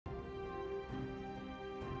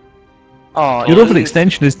Oh, Your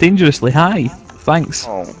overextension is dangerously high. Thanks.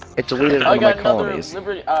 Oh, it deleted I one of my got another colonies.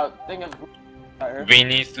 liberty thing of desire. We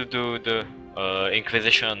need to do the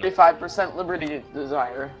Inquisition. 35% liberty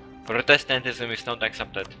desire. Protestantism is not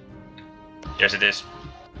accepted. Yes, it is.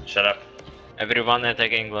 Shut up. Everyone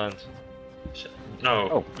attack England. No.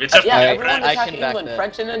 Oh. It's a Yeah, I everyone attack can back England. that.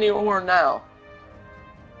 French in any war now.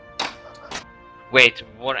 Wait,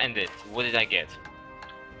 war ended. What did I get?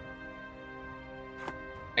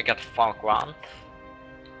 I got Falkland.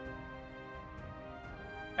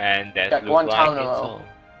 And that Got looked like it's Guantanamo. all.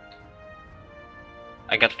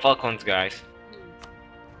 I got Falklands, guys.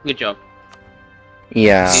 Good job.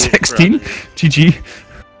 Yeah. 16? GG.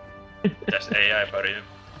 That's AI, buddy.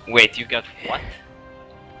 Wait, you got what?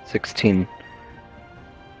 16.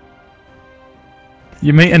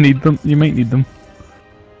 You might need them. You might need them.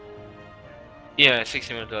 Yeah,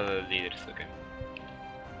 60 military leaders, okay.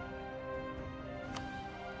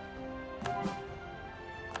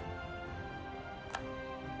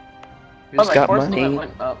 Who's my got force limit money?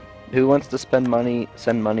 went up. Who wants to spend money?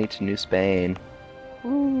 Send money to New Spain.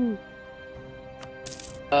 No.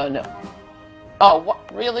 Oh, what?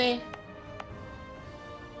 Really?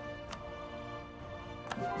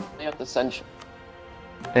 I got the century.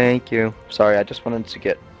 Thank you. Sorry, I just wanted to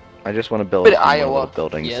get. I just want to build But a few more Iowa. little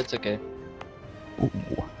buildings. Yeah, it's okay.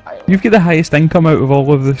 Iowa. You've got the highest income out of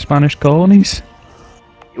all of the Spanish colonies.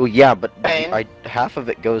 Well, yeah, but Spain. half of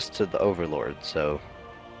it goes to the overlord. So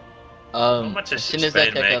much As is soon as I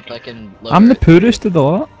Spain pick up, making? I can lower I'm the it. poorest of the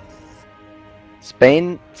lot.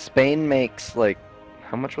 Spain makes like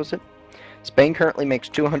how much was it? Spain currently makes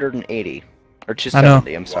 280 or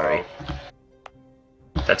 270. I'm sorry. Wow.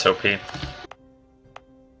 That's OP.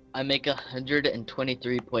 I make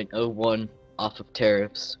 123.01 off of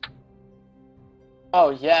tariffs. Oh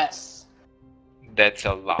yes. That's a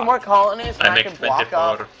Two more lot. colonies, and I I make can block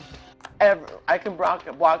off. 24. I can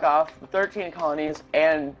block off 13 colonies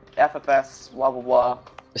and FFS. Blah blah blah.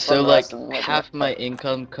 So the like rest of them, like, half my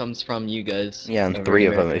income comes from you guys. Yeah, and over 3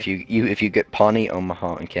 in of them. America. If you get Pawnee,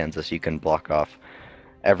 Omaha, and Kansas, you can block off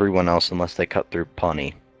everyone else unless they cut through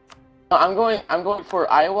Pawnee. No, I'm going for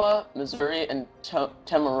Iowa, Missouri, and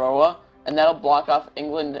Tamaroa, and that'll block off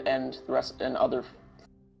England and the rest and other.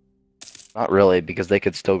 Not really, because they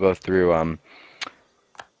could still go through.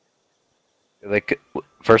 They could,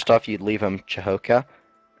 first off, you'd leave them Chihoka,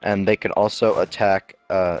 and they could also attack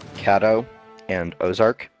Caddo and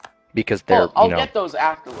Ozark because they're Well, I'll you know. get those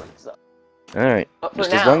afterwards. Though. All right, But for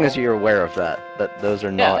just now, as long as you're aware of that those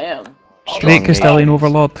are yeah, I not. am. strong Great Castellan nations.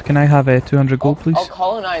 Overlord, can I have 200 gold, please? I'll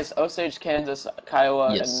colonize Osage, Kansas,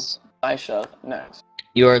 Kiowa, Yes. and Aisha next.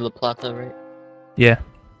 You are La Plata, right? Yeah.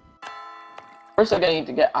 First, I'm gonna need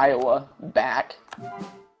to get Iowa back.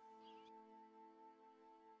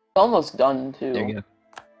 It's almost done too. There you go.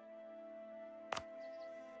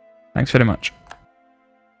 Thanks very much.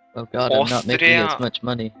 Oh god, I'm not making Austria. as much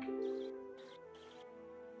money.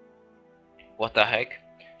 What the heck?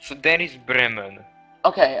 So there is Bremen.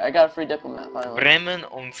 Okay, I got a free diplomat finally. Bremen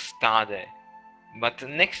on Stade. But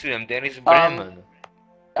next to them there is Bremen.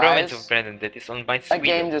 Province of Guys, Bremen that is owned by that Sweden.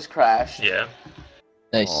 game just crashed. Yeah.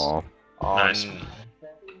 Nice. Aw. Nice.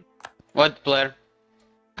 What, Blair?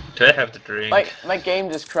 Do I have the drink? My game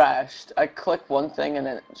just crashed. I clicked one thing and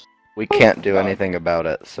then it just... We can't do anything about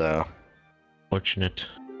it, so. Fortunate.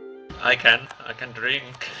 I can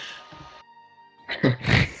drink.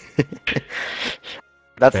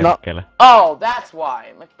 That's Fair, not. Kelle. Oh, that's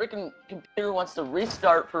why. My freaking computer wants to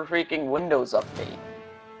restart for freaking Windows update.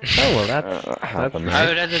 Oh well, that's happened. that's I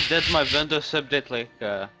nice. already did my Windows update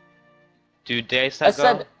like 2 days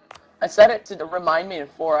ago. I set it to remind me in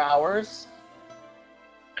 4 hours.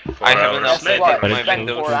 I haven't hours updated later. But my it's spent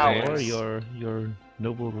Windows 4 since- hours. your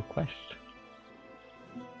noble request.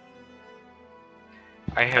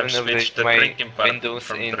 I haven't switched updated the my drinking button Windows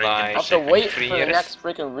from in drinking like I'll have to Second wait for 3 the years. next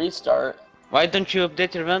freaking restart. Why don't you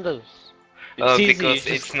update your Windows? It's easy, because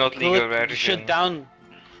you it's just not legal click version. Shut down.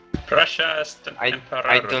 Russia is the emperor.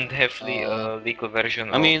 I don't have the legal version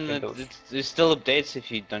I of mean, Windows. it still updates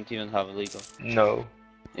if you don't even have a legal. No,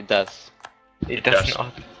 It does. it does. does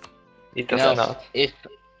not. It does Now, not. if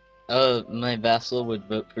my vassal would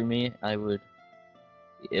vote for me, I would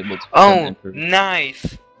be able to become Oh, emperor.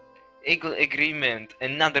 nice! Eagle agreement,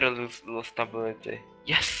 another low stability.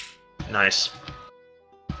 Yes! Nice.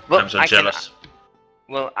 Well, I'm so I can- jealous.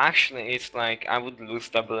 Well, actually, it's like I would lose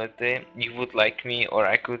stability, you would like me, or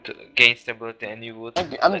I could gain stability and you would.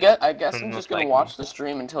 I guess I'm not just gonna like watch me. the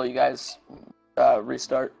stream until you guys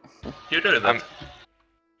restart. You do that.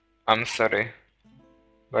 I'm sorry.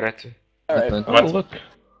 But Alright. But- What? Oh look,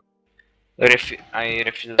 I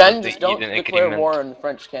refuse Then the just don't Eden declare agreement. war on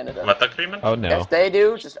French Canada. What agreement? Oh no. If they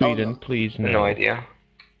do, just own Sweden, them. please no. No idea.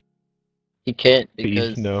 He can't Please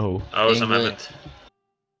because no. Awesome England- event.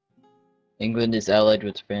 England is allied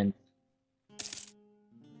with France.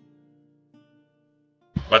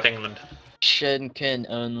 What England? Shen can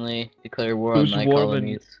only declare war Who's on my Warman?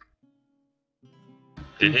 colonies.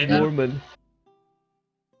 Did he? Norman.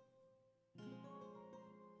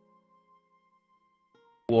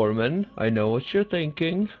 Warman, I know what you're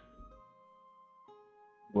thinking.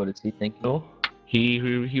 What is he thinking? No, he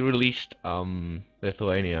released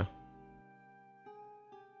Lithuania,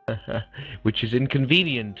 which is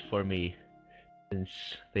inconvenient for me since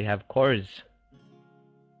they have cores.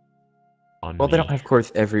 On Well, they me. don't have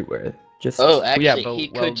cores everywhere. Just Oh, actually, yeah, but- he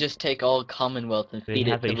well, could just take all Commonwealth and They feed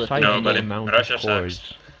it have to a Lithuania. No, but sizable it- amount Russia of cores.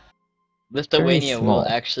 sucks. Lithuania Very will small.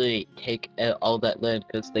 actually take all that land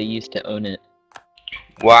because they used to own it.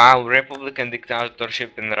 Wow, Republican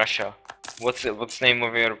dictatorship in Russia. What's the name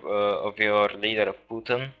of your leader,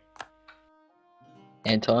 Putin?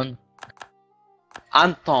 Anton?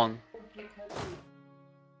 Anton.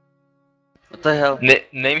 What the hell?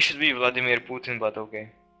 Name should be Vladimir Putin, but okay.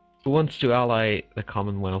 Who wants to ally the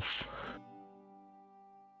Commonwealth?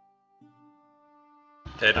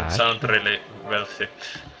 They don't sound really wealthy.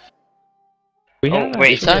 We Oh, have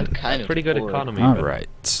wait. They sound a kind of pretty good poor. economy. All but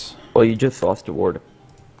right. well, you just lost a war.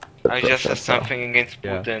 I just said something against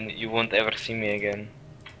Yeah. Putin. You won't ever see me again.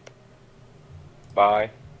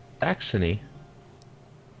 Bye. Saxony.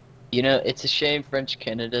 You know, it's a shame French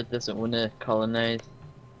Canada doesn't want to colonize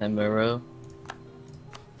Peru.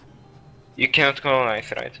 You cannot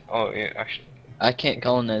colonize, right? Oh, yeah, actually. I can't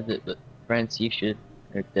colonize it, but France, you should.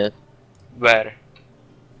 Or death. Where?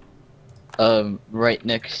 Right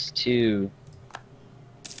next to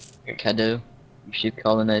Cadeau. You should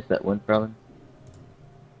colonize that one province.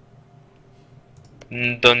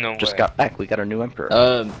 Don't know Just where. got back. We got our new emperor.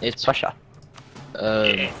 It's Prussia.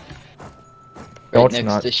 right No, it's next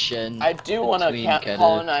not. to Shen. I do want between to Cadeau.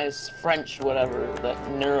 colonize French, whatever, that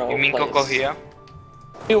Neuro You mean place. Kokohia?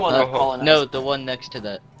 I do want to Coco- colonize. No, the one next to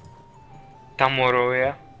that.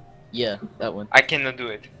 Tamoroya? Yeah, that one. I cannot do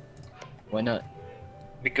it. Why not?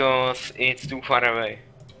 Because it's too far away.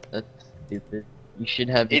 That's stupid. You should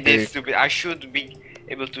have It either- is stupid. I should be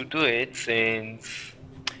able to do it since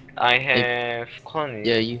I have colonies.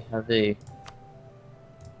 Yeah, you have a...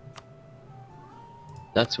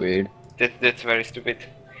 That's weird. That's very stupid.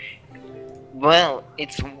 Well,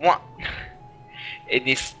 it's one. It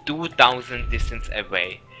is 2,000 distance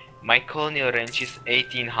away. My colonial range is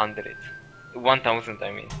 1,800. 1,000,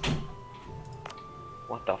 I mean.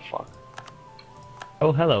 What the fuck?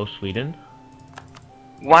 Oh, hello, Sweden.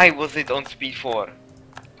 Why was it on speed 4?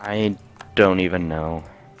 I don't even know.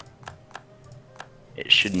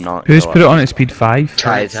 It should not. Who's go put it up. on at speed 5?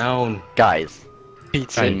 Guys, down. guys,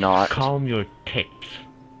 Pizza. do not. Calm your tits.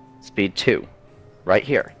 Speed 2. Right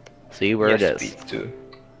here. See where it is. Speed 2.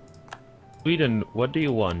 Sweden, what do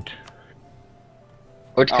you want?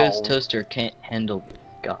 Ortco's Oh. toaster can't handle...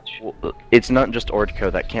 Gosh. Well, it's not just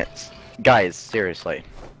Ordco that can't. Guys, seriously.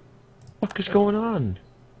 What is going on?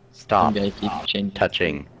 Stop I'm gonna keep changing.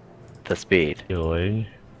 touching the speed. Doing.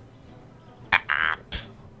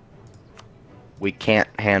 We can't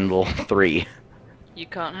handle 3. You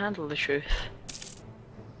can't handle the truth.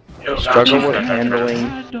 Struggle with handling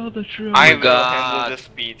Handle the truth. I will God. handle the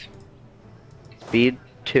speed. speed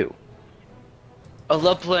 2. I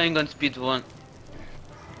love playing on speed 1.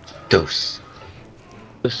 Dose.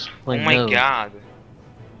 Just Oh plain my no. god.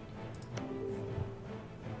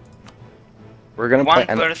 We're gonna One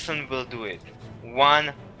play. person will do it.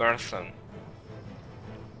 One person.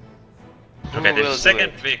 Who Okay, this will is do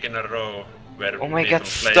second it? week in a row where Oh my people god,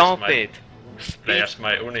 play stop as my, it! play Speed. as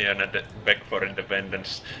my union and beg for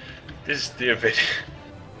independence. This is stupid.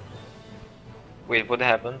 Wait, what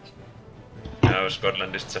happened? Now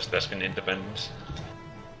Scotland is just asking independence.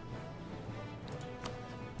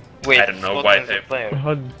 Wait, I don't know why Scotland's a they- player.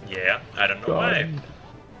 God. Yeah, I don't know why.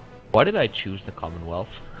 Why did I choose the Commonwealth?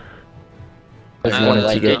 Because you wanted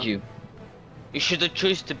Why to did get, you? You should have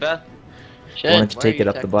chosen Tibet. Shen, wanted to why are take you it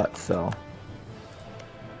up the attacking- butt, so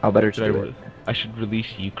how better to Should I, do it? I should release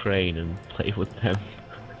Ukraine and play with them.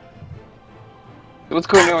 What's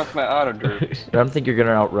going on with my auto derps? I don't think you're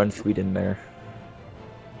gonna outrun Sweden there.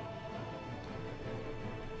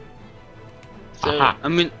 So, Aha. I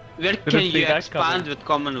mean, where Didn't can see you that expand coming. with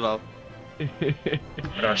Commonwealth?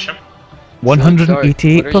 Russia.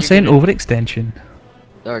 188% overextension.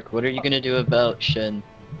 Dark, what are you gonna do about Shen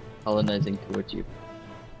colonizing towards you?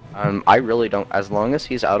 I really don't. As long as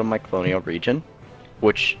he's out of my colonial region,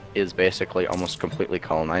 which is basically almost completely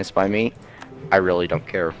colonized by me, I really don't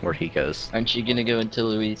care where he goes. Aren't you gonna go into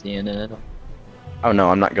Louisiana at all? Oh no,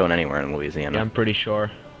 I'm not going anywhere in Louisiana. Yeah, I'm pretty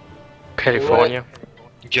sure. California.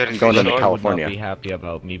 I'm going into I would California. not be happy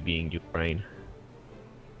about me being Ukraine.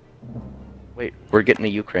 Wait, we're getting a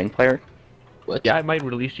Ukraine player? What? Yeah, I might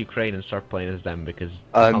release Ukraine and start playing as them because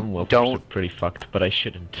Commonwealth are pretty fucked, but I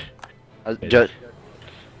shouldn't. Just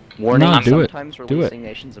warning, No, do it. sometimes Do it. releasing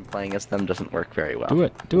nations and playing as them doesn't work very well. Do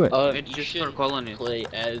it. Do it. It's You just should for colonies. play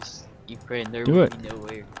as Ukraine. There Do will it. be no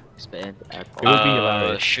way to expand at It all. would be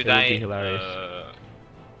hilarious. Should It would be I hilarious.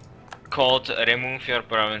 code remove your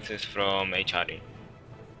provinces from HRE?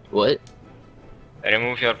 What?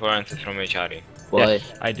 Remove your provinces from HRE. Why?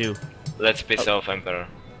 Yes, I do. Let's piss off Emperor.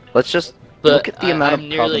 Let's just But look at the amount I'm of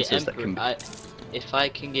nearly provinces that emperor. can. If I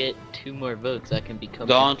can get 2 more votes, I can become.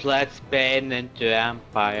 Don't let Spain into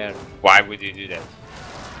empire. Why would you do that?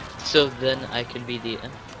 So then I can be the.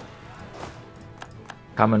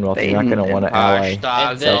 Commonwealth, you're not They- gonna want to ally.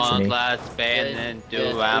 Hashtag then- don't let Spain into we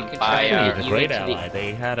can try and empire. He's a you great into the- ally.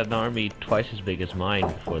 They had an army twice as big as mine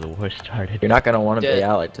before the war started. You're not gonna want to be Dead.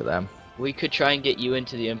 allied to them. We could try and get you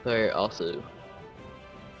into the empire also.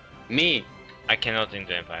 Me? I cannot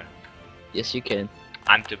into Empire. Yes, you can.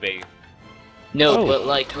 I'm too big. No, Oh. but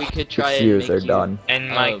like we could try and Excuse make are you. done. And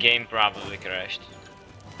my Oh. game probably crashed.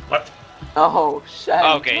 What? Oh, shit.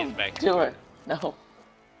 Okay, Don't it's back. Do it. No.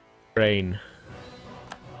 Ukraine.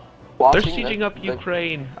 They're Watching sieging the, up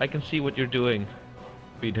Ukraine. I can see what you're doing.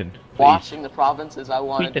 Sweden, please. Watching the provinces I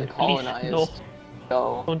wanted Sweden, to please, colonize. no.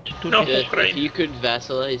 Go. Don't do No. this. If Ukraine. you could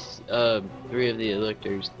vassalize 3 of the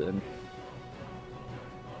electors, then.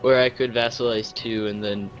 Or I could vassalize 2 and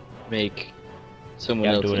then make someone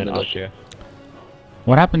Yeah, else doing an it in elector. Austria.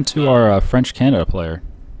 What happened to our French Canada player?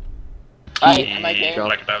 My He game.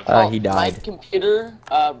 blacked out. He My died. computer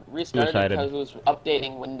restarted Suicided. because it was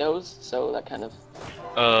updating Windows, so that kind of.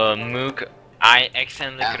 Mook, I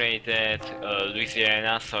accidentally created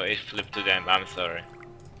Louisiana, so it flipped to them. I'm sorry.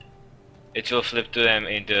 It will flip to them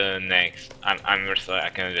in the next. I'm very sorry. I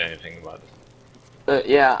can't do anything about it. But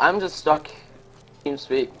yeah, I'm just stuck in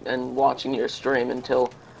TeamSpeak and watching your stream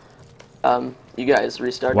until you guys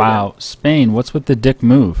restart. Wow, Spain, what's with the dick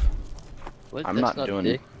move? What? I'm That's not doing-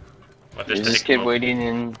 dick. What You is the just keep move? waiting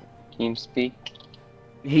in TeamSpeak.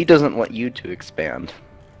 He doesn't want you to expand.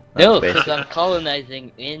 No, That's because basic. I'm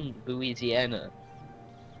colonizing in Louisiana.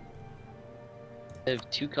 I have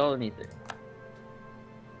 2 colonies there.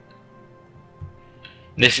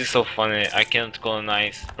 This is so funny. I cannot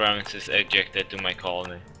colonize provinces ejected to my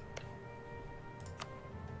colony.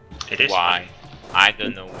 It is Why? I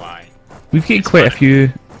don't know why. We've got It's quite a fine.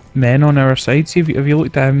 few men on our side. See, have you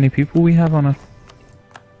looked at how many people we have on it?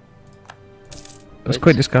 It's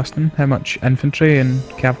quite disgusting how much infantry and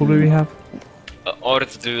cavalry we have.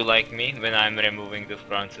 Ords do like me when I'm removing those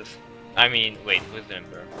provinces. I mean, wait, who's the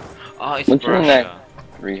emperor? Oh, it's What's wrong Prussia.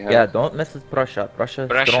 Rehab. Yeah, don't mess with Prussia. Prussia is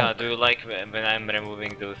Prussia, strong. do you like when I'm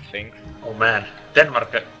removing those things? Oh man,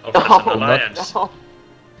 Denmark offers Oh, an alliance. No.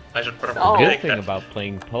 I should probably No. The good take thing that. about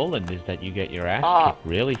playing Poland is that you get your ass Ah. kicked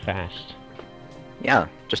really fast. Yeah,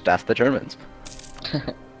 just ask the Germans.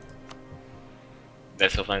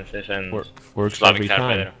 That's offensive and Works every Slavics are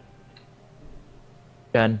time. better.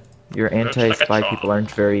 Jen, your Looks like a anti-spy troll. people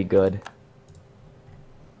aren't very good.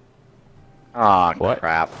 Aw, What?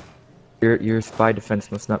 crap. Your spy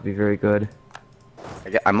defense must not be very good.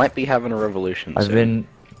 I might be having a revolution I've soon. been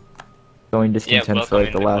going discontent for welcome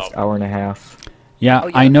like the in the last club. hour and a half. Yeah, Oh,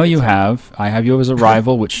 yeah, I know you it's- have. I have you as a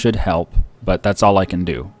rival, which should help, but that's all I can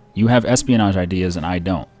do. You have espionage ideas and I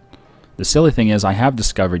don't. The silly thing is I have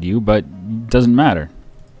discovered you, but it doesn't matter.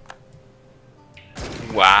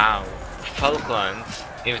 Wow. Falklands,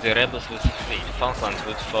 if the rebels would flee, Falklands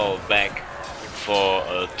would fall back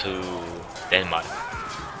to Denmark.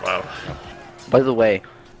 Wow. By the way,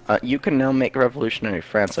 you can now make revolutionary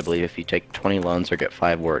France, I believe, if you take 20 loans or get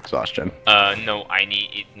 5 war exhaustion. No,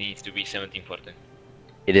 it needs to be 1714.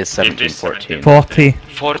 It is It is 1714. 40.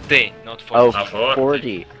 40, not 40. Oh, Ah, 40.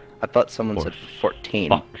 40. I thought someone said 14.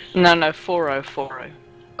 Fuck. No, 4040.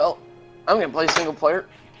 Oh, I'm gonna play single player.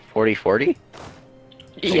 40-40?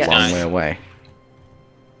 It's Yes. a long way away.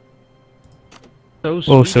 So Oh,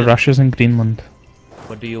 so Sweden, Russia's in Greenland.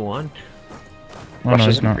 what do you want? Oh, no, Russia's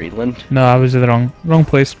it's in not. Greenland. No, I was in the wrong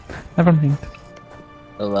place. Never mind.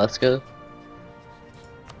 Alaska?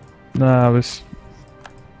 No,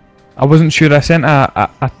 I wasn't sure. I sent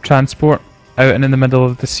a transport out and in the middle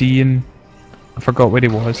of the sea and I forgot where he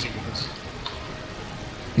was.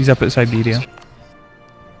 He's up at Siberia.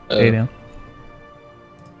 Area.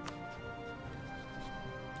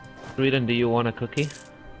 Sweden, do you want a cookie?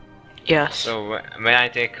 Yes. So, may I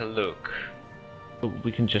take a look?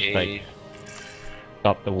 We can just like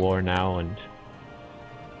stop the war now and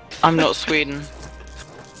I'm not Sweden.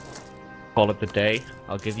 call it the day.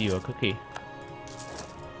 I'll give you a cookie.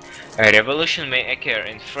 A revolution may occur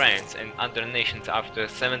in France and other nations after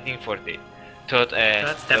 1740, thought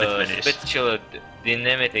a special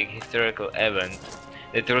dynamic historical event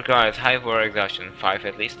that requires high war exhaustion, 5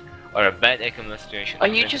 at least, or a bad economic situation. Are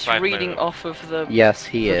you just reading off of the Yes,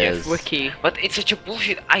 he is. wiki? But it's such a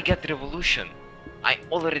bullshit. I got revolution. I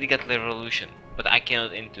already got the revolution, but I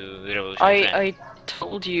cannot into the revolution. I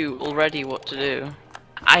told you already what to do.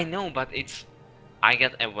 I know, but it's I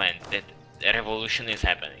got a event that a revolution is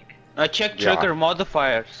happening. Check trigger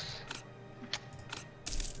modifiers.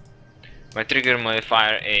 My trigger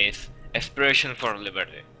modifier is aspiration for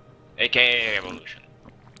liberty, aka revolution.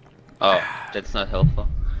 Oh, that's not helpful.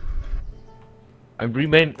 I'm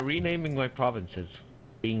renaming my provinces.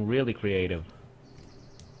 Being really creative.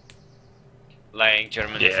 Like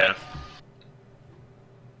Germany. Yeah.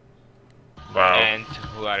 Wow. And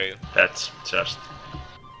who are you? That's just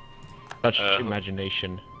Such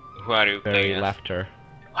imagination. Who are you Very playing as? laughter.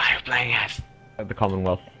 Who are you playing as? The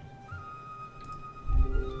Commonwealth.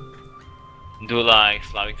 Do like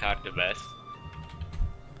Slavics are the best?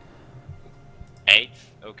 8?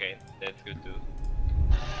 Okay, that's good too.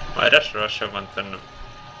 why does Russia want an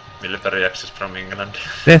military access from England?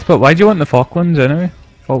 Death, but why do you want the Falklands anyway?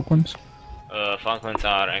 Falklands? Falklands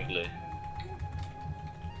are Anglo.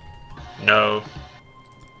 No.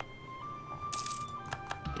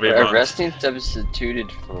 We're arresting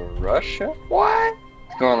substituted for Russia? What?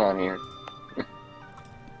 What's going on here?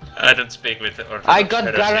 I don't speak with the Orthodox I got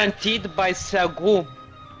heresy. guaranteed by Sagu.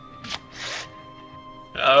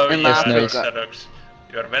 Oh, In you are Africa. Orthodox.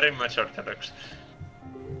 You are very much Orthodox.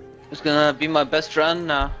 It's gonna be my best friend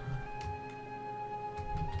now.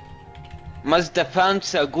 Must defend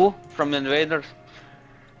Sagu from invaders.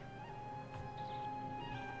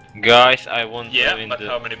 Guys, I won't Yeah, live in but the...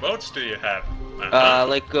 how many boats do you have?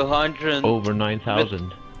 Like 100. Over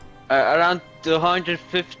 9,000. Around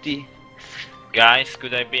 250. Guys,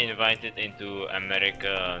 could I be invited into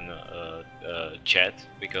American chat?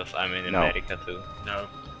 Because I'm in America too. No.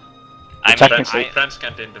 Technically, France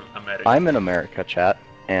can't into America. I'm in America chat,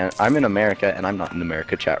 and I'm in America, and I'm not in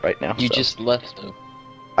America chat right now. You so. just left though.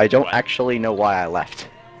 I don't actually know why I left.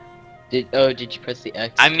 Did you press the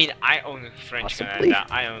X? I mean, I own French Possibly. Canada,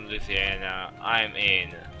 I own Louisiana,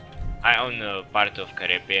 I own a part of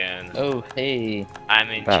Caribbean. Oh, hey. I'm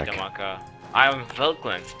in Back. Chickamauga. I own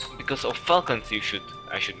Falklands. Because of Falklands,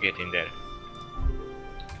 I should get in there.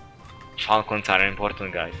 Falklands are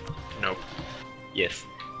important, guys. Nope. Yes.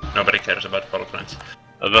 Nobody cares about Falklands.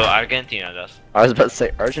 Although Argentina does. I was about to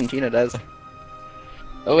say Argentina does.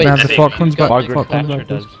 Oh wait, Nah, the think Falklands got Margaret Falklands Thatcher got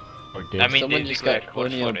does. this. Or did. I mean, someone they just declared got war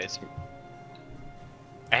colonial. for it.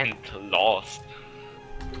 And lost.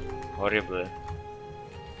 Horribly.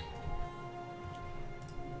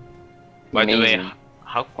 By the way, Amazing.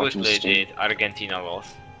 how quickly Interesting. did Argentina lose?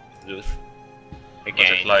 Was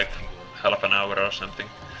Again. it like half an hour or something?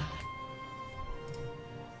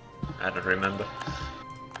 I don't remember.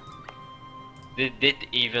 Did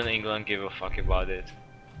even England give a fuck about it?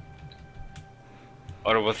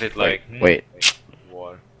 Or was it like Wait.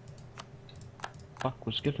 war? Fuck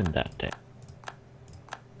was given that day.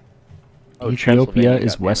 Oh, Ethiopia Transylvania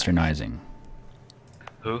is got annexed. westernizing.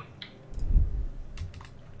 Who?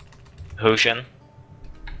 Who, Shen?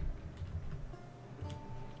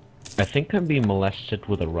 I think I'm being molested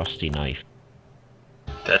with a rusty knife.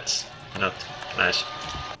 That's not nice.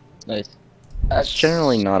 Nice. That's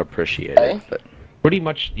generally not appreciated, Okay. but... Pretty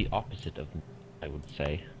much the opposite of, I would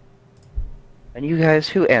say. And you guys,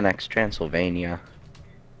 who annexed Transylvania?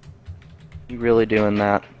 You really doing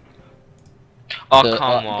that? Oh, the,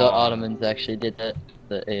 come on. The Ottomans actually did that.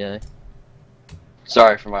 The AI.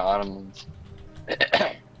 Sorry for my Ottomans.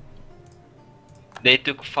 They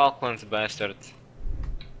took Falklands, bastards.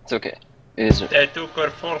 It's okay. It is. They took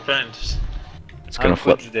our Falklands. It's gonna How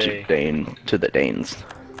flip could to they? the Danes.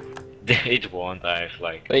 It won't, I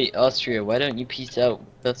like. Wait, Austria, why don't you peace out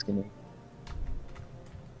with Tuscany?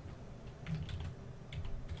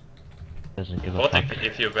 Doesn't give a What fuck.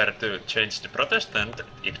 if you were to change the Protestant,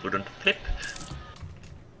 it wouldn't flip?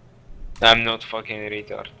 I'm not fucking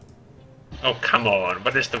retard. Oh, come on,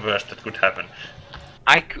 what is the worst that could happen?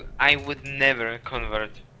 I would never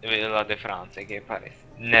convert Villa de France against Paris.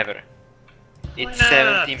 Never. It's not?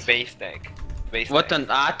 17 base tag. What an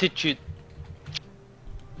attitude.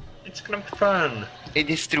 It's gonna be fun. It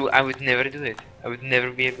is true, I would never do it. I would never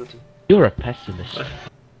be able to. You're a pessimist.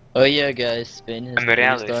 Oh yeah, guys, Spain has I'm the a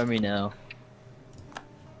biggest realist. army now.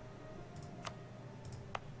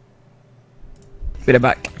 Put it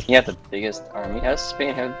back. He had the biggest army. How does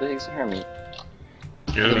Spain have the biggest army?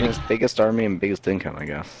 Biggest army and biggest income, I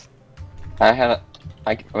guess. I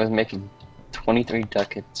was making 23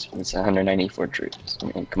 ducats with 194 troops. I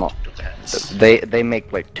mean, come on. They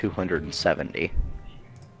make like 270.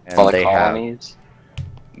 And All the they colonies?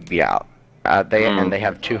 Yeah. And they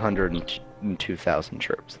have 202,000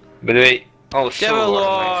 troops. By the way, oh, Devil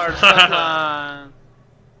Lord, Batman.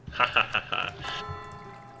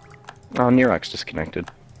 Oh, Nerox disconnected.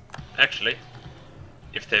 Actually,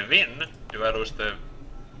 if they win, do I lose the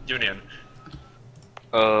union?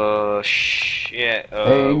 Yeah,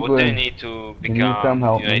 Hey, what do you England, need to can you come become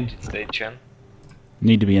help me? United States, Shen?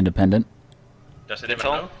 Need to be independent. Does it That's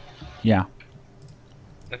even all? know? Yeah.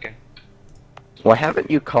 Okay. Why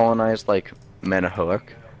haven't you colonized, like, Manahook?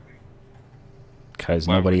 Because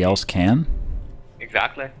nobody else can.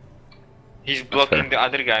 Exactly. He's blocking the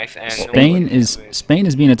other guys and Spain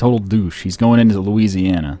is being a total douche. He's going into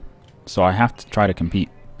Louisiana, so I have to try to compete.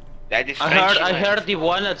 That is I heard he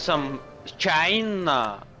wanted some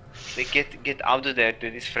China. They get out of there to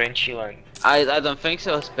this Frenchy land. I don't think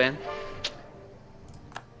so, Spain.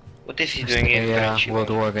 What is he doing in Frenchy World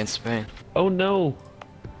land? War against Spain. Oh no!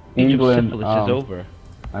 England, Syphilis is over.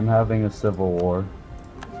 I'm having a civil war.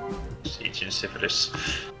 Siege in syphilis.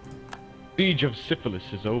 Siege of Syphilis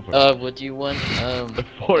is over. What do you want? The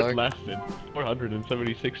fort Dark? lasted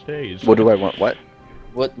 476 days. What do I want? What?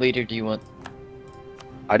 What leader do you want?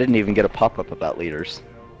 I didn't even get a pop-up about leaders.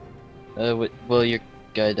 Well, your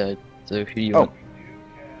guy died, so who do you Oh.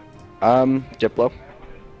 want? Diplo.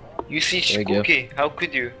 You see There you go. Spooky, how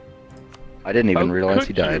could you? I didn't even How realize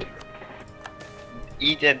could he died.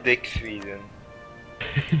 Eat a dick, Sweden.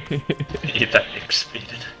 Eat that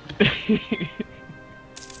Sweden.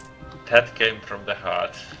 That came from the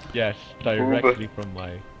heart. Yes, directly from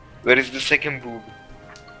my... Where is the second boob?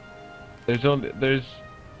 There's...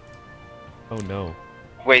 Oh no.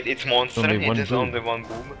 Wait, it's Monster, Only it one is boob. only one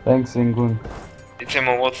boob. Thanks, England. It's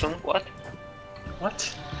Emma Watson, what?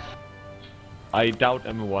 What? I doubt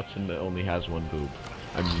Emma Watson only has one boob.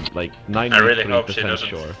 I'm like I really hope she 93% doesn't.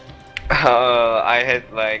 sure. I had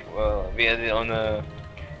like, well, we had it on a...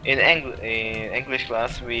 In English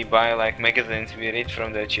class, we buy like magazines, we read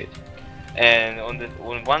from that shit. And on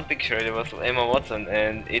one picture there was Emma Watson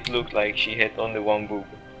and it looked like she had only one boob.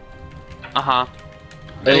 Uh-huh.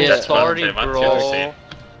 That's what Sorry, they want you to see. bro.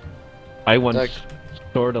 I once Dark.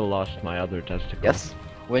 sorta lost my other testicle. Yes.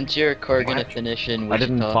 When's your core gonna finish in I Wichita?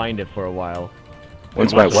 didn't find it for a while.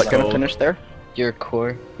 When's my what gonna finish there? Your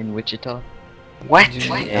core in Wichita? What? I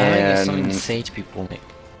think something to And say to people, Nick.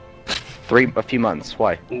 a few months.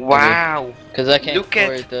 Why? Wow! Because I can't Look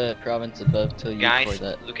core at- the province above till you core Guys,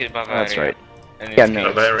 that. look at Bavaria. That's right. And Yeah, it's no,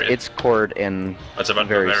 Bavaria. it's cored in What's about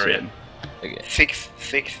very Bavaria? soon. Okay. 6.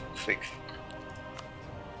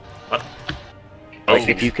 What? Like, Oh.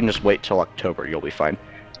 if you can just wait till October, you'll be fine.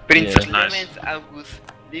 Prince Yeah. Nice. Clemens August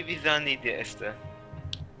Livisani de este.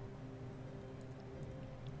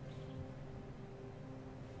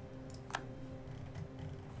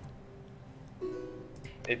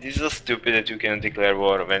 It is so stupid that you can declare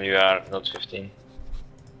war when you are not 15.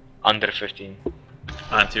 Under 15.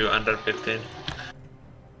 Aren't you under 15?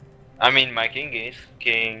 I mean, my king is.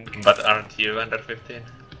 King. But aren't you under 15?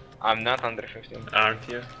 I'm not under 15. Aren't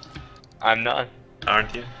you? I'm not.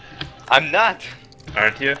 Aren't you? I'm not!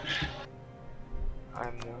 Aren't you?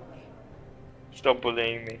 I'm not. Stop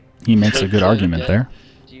bullying me. He makes a good So, argument yeah, there.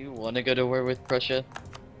 Do you want to go to war with Prussia?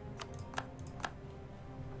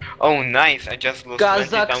 Oh, nice! I just lost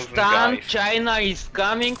 20,000 Kazakhstan, guys. China is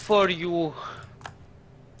coming for you.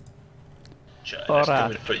 China's Alright.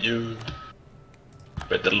 coming for you.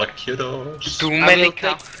 Better luck, kiddos. Too I many will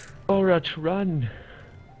take- Alright, run!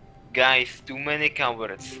 guys, too many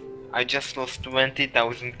cowards. I just lost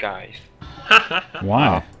 20,000 guys.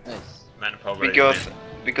 Wow. Nice. Manpower.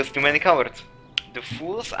 Because too many cowards. The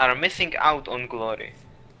fools are missing out on glory.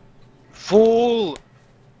 Fool!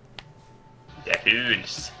 The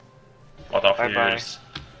fools. What are Bye-bye. fools?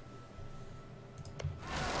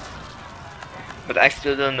 But I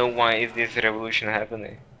still don't know why is this revolution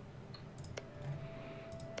happening.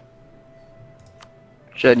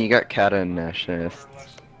 Jen, you got Kata and nationalists.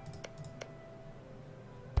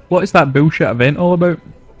 What is that bullshit event all about?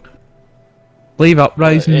 Slave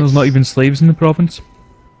uprising, there's not it's- even slaves in the province.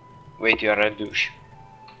 Wait, you are a douche.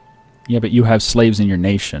 Yeah, but you have slaves in your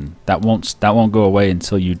nation. That won't go away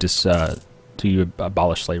until you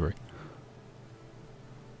abolish slavery.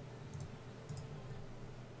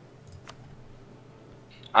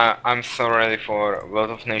 I'm so ready for World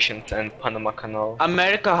of Nations and Panama Canal.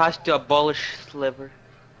 America has to abolish slavery.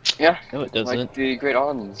 Yeah, No, it doesn't. like the Great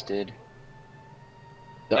Ottomans did.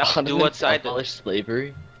 The Yeah, do Ottomans what's I do. abolished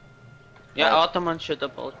slavery? Yeah, Ottoman should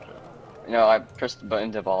abolish. No, I pressed the button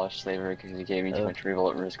to abolish slavery because he gave me too much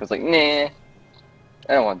revolt risk. I was like, nah,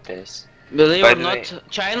 I don't want this. Believe By it or the not, way-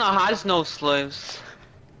 China has no slaves.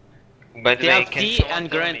 By the They way, have can tea someone and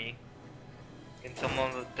tell grain. me? Can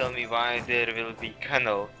someone tell me why there will be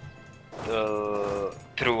canal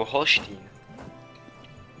through Holstein?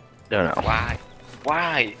 Don't know. Why?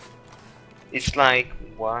 Why? It's like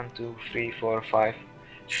 1, 2, 3, 4, 5,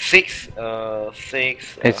 6. It's how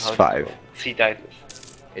do you 5. call it? Sea titles.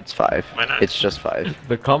 It's 5. Why not? It's just 5.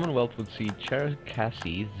 The Commonwealth would see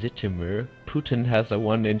Cherkasy, Zhytomyr, Putin has a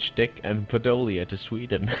 1-inch dick, and Podolia to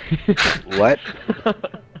Sweden. What?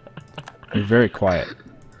 You're very quiet.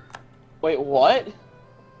 Wait, what?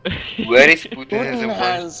 Where is Putin? Putin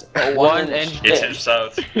has a 1 1-inch inch It's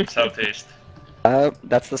dick. in southeast.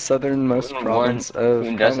 That's the southernmost province of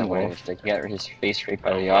Who doesn't wear Commonwealth. his dick? He got his face raped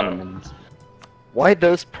by the Ottomans. Why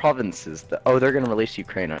those provinces? Oh, they're gonna release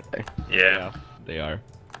Ukraine, aren't they? Yeah. They are.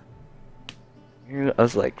 I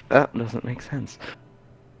was like, that doesn't make sense.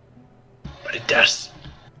 But it does.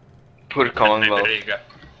 Poor Commonwealth. Riga.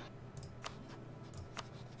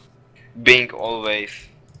 Being always.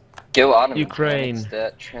 Go Ottomans. Ukraine. Man,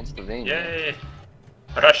 it's Transylvania. Yay!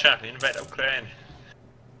 Russia, invade Ukraine.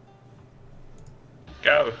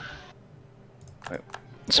 Go.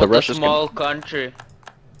 So what Russia's a small country.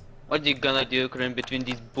 What you gonna do, Ukraine, between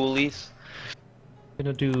these bullies? What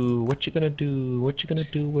you gonna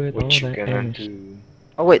do with all What you that gonna ass? do?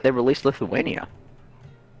 Oh wait, they released Lithuania.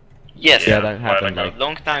 Yes. Yeah, that happened ago. like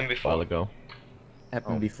Long time a before. while ago.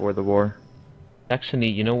 Happened before the war. Saxony,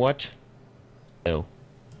 you know what? No.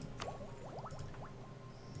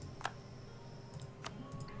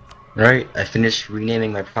 Right, I finished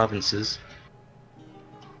renaming my provinces.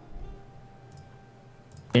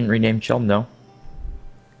 Didn't rename Chelmno.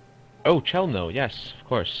 Oh, Chelmno, yes, of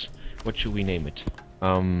course. What should we name it?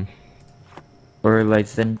 Or like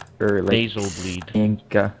Zen, or like Nasal bleed.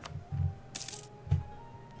 Inca.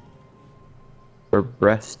 Or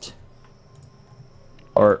breast.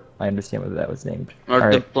 Or I understand what that was named. Or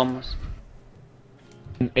Alright. diplomas?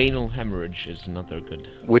 An anal hemorrhage is another good.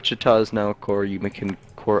 Wichita is now core. You can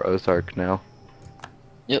core Ozark now.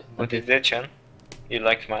 Yep. What is that, Chen? You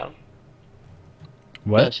like smile?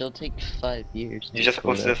 What? Gosh, it'll take 5 years. You just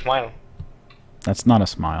supposed to smile. That's not a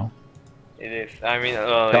smile. It is. I mean,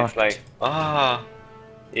 Shocked. it's like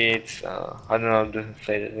it's I don't know how to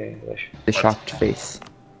say that in English. The shocked face.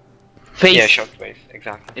 Face! Yeah, shocked face,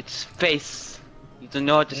 exactly. It's face. You don't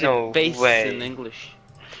know how to say No face way. in English.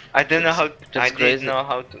 I don't know how. I crazy. didn't know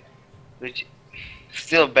how to. Which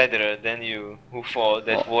still better than you, who thought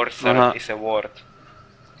that Warsaw Uh-huh. is a word.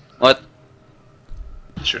 What?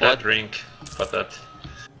 Should I drink for that?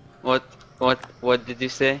 What did you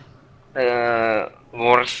say?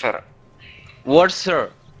 Warsaw. Warsaw!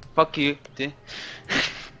 Fuck you, dude.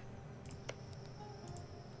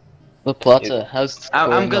 But Plata, how's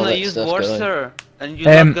I'm all gonna that use stuff going? Warsaw, and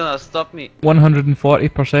you're not gonna stop me. 140%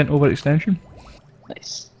 overextension.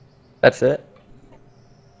 Nice. That's it?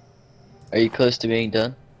 Are you close to being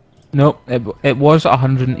done? No, it was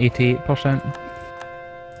 188%.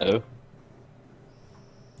 Oh.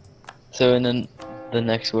 So and then the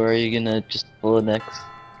next war, are you gonna just pull the next?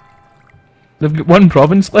 They've got one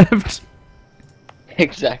province left.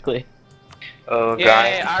 Exactly. Oh, Yeah,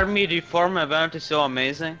 guys. army reform event is so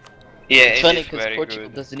amazing. Yeah, It's it funny is because very Portugal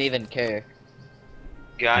good. doesn't even care.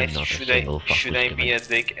 Guys, not a should single I fuck be a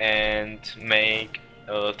dick and make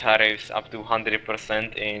tariffs up to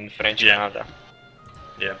 100% in French Yeah. Canada?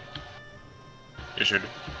 Yeah. You should.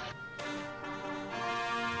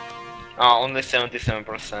 Only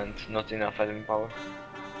 77%, not enough admin power.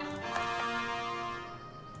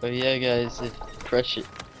 But yeah, guys, if Prussia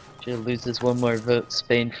loses one more vote,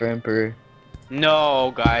 Spain for emperor.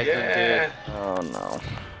 No, guys, Yeah. Oh no.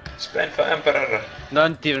 Spain for emperor.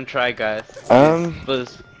 don't even try, guys.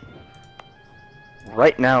 Please.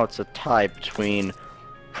 Right now it's a tie between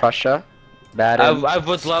Prussia, Baden, I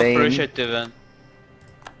would love Spain. Prussia to win.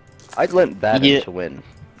 I'd let Baden Yeah. to win.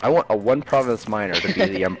 I want a one-province minor to be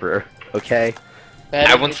the emperor. Okay.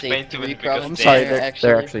 I want is a Spain to win because I'm they- sorry, minor,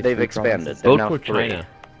 they're actually. they've three expanded. provinces. They're Vote now for 3. China.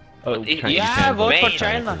 Oh, But it- China, you yeah, can't vote for for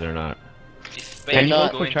China. because they're not. Spain They're is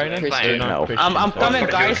not going China? to Christian. empire. They're not No. Christians. I'm coming,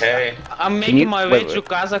 For guys. UK. I'm Can making you- my wait, way to wait.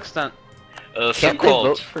 Kazakhstan. So Can't they vote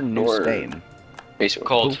cold. for New Or- Spain? Vote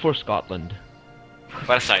Cold. for Scotland.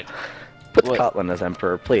 Parasite. Put What? Scotland as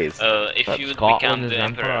emperor, please. If But you would Scotland become is the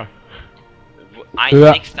emperor,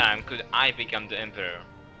 Yeah. next time could I become the emperor?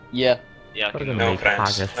 Yeah. Yeah, I We're can gonna do No, make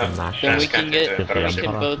France. Kazakhstan No. national. Then France we can can't get, do we emperor.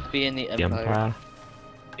 can both be in the The empire. Empire.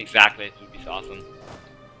 Exactly, it would be awesome.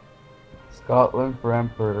 Scotland for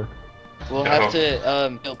emperor. We'll have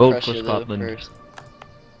to build Vote Prussia for though Scotland. first.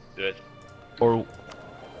 Do it. Or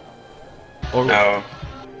No.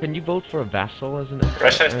 can you vote for a vassal as an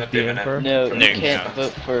Russia is as not the even emperor? No, No, you you can't can't.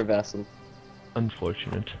 vote for a vassal.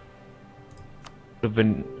 Unfortunate. Would have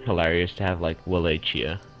been hilarious to have like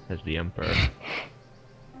Wallachia as the emperor.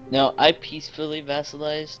 No, I peacefully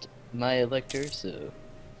vassalized my elector, so...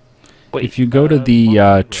 Wait, If you go to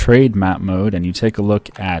the trade map mode and you take a look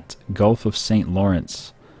at Gulf of St.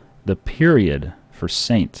 Lawrence, the period for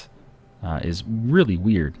Saint is really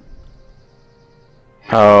weird.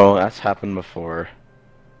 Oh, that's happened before.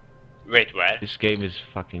 Wait, where? This game is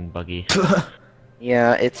fucking buggy.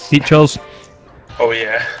 Yeah, it's Teachers. Oh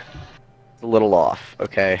yeah. a little off.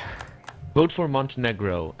 Okay. Vote for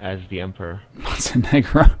Montenegro as the emperor.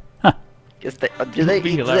 Montenegro. Guess they, do they Would be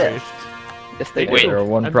exist? hilarious. Yes, they Wait. do. They're a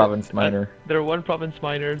one And province minor. They're one province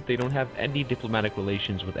minor. They don't have any diplomatic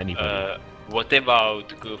relations with anybody. What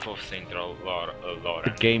about Gulf of Central The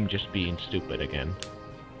Lawrence? game just being stupid again.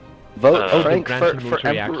 Vote Oh, Frank granted for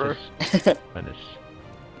military emperor. access. Venice.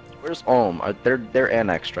 Where's Ulm? They're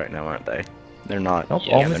annexed right now, aren't they? They're not. Nope,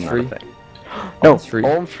 Yeah, Ulm they're is not free. a thing. No, Ulm's free.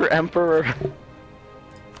 Ulm for emperor.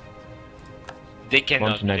 They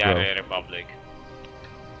cannot. They Montenegro. are a republic.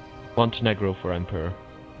 Montenegro for emperor.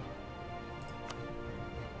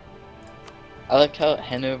 I like how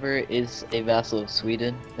Hanover is a vassal of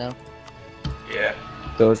Sweden now. Yeah.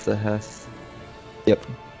 So is the Hesse. Yep.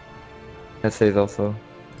 Hesse is also.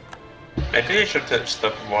 Maybe you should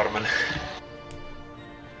stop Warman.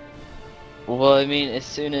 Well, I mean, as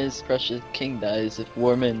soon as Prussia's king dies, if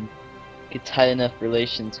Warman gets high enough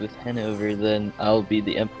relations with Hanover, then I'll be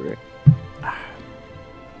the emperor.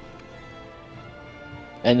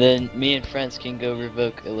 And then me and France can go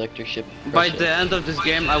revoke electorship of By Prussia. the end of this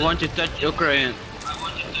game, I want to touch Ukraine.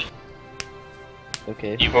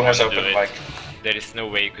 Okay. You Who has won't do open it. mic? There is no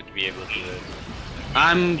way you could be able to do it.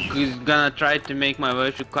 I'm gonna try to make my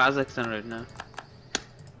way to Kazakhstan right now.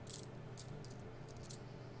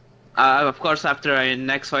 Of course, after I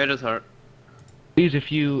next fight with her. Please,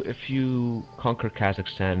 if you conquer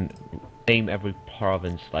Kazakhstan, name every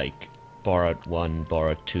province like Bharat 1,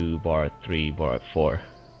 Bharat 2, Bharat 3, Bharat 4.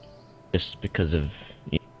 Just because of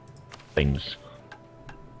things.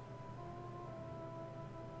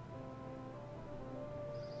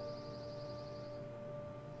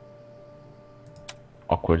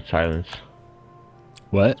 Awkward silence.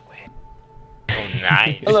 What? Oh,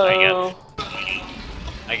 nice. Hello.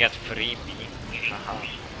 I got freebie.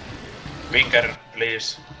 Winker,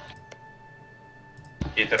 please.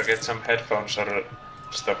 Either get some headphones or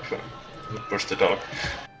stop push the dog.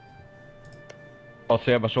 Oot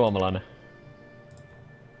se jopa suomalainen?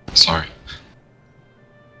 Sorry.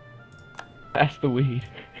 Pass the weed.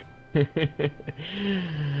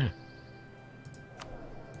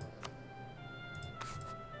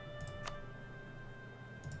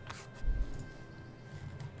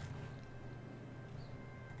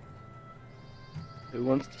 Who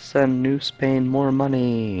wants to send New Spain more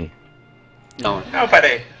money? No.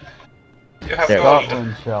 Nobody! You have gold.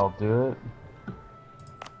 Scotland shall do it.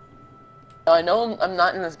 I know I'm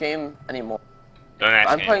not in this game anymore. Don't ask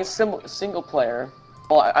I'm me. playing single player.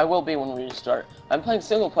 Well, I will be when we restart. I'm playing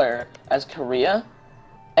single player as Korea,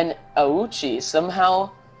 and Auchi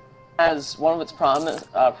somehow has one of its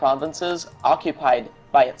provinces occupied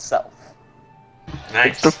by itself. Nice.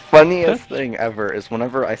 It's the funniest thing ever is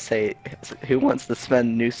whenever I say, who wants to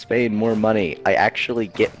spend New Spain more money, I actually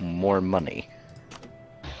get more money.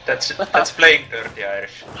 That's playing Dirty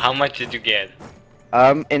Irish. How much did you get?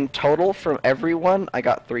 In total from everyone, I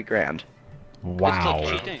got 3 grand. Wow.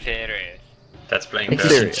 Serious. That's playing It's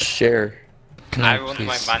Dirty. share. I want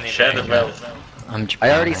my money Share the back. wealth. I'm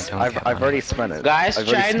Japan, I've already spent it. Guys, I've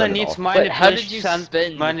already China spent it needs all. money. But how Please did you send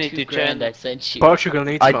spend money the to 2 grand China? I sent you? Portugal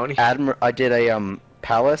needs money. I did a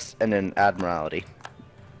palace and an admiralty.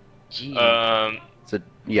 Gee. So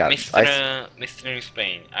yeah, Mr. New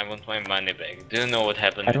Spain, I want my money back. Do you know what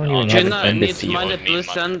happened? I don't with even have Honor? an China needs embassy. money. Owed me Please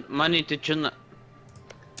money. send money to China.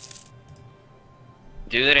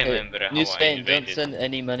 Do you remember how New I Spain, don't invaded? send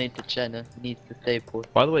any money to China. He needs to stay poor.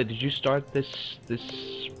 By the way, did you start this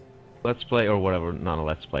let's play or whatever? Not a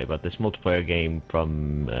let's play, but this multiplayer game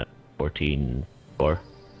from 14.4?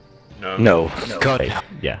 No. No. God.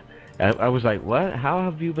 Yeah. I was like, what? How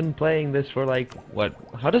have you been playing this for like what?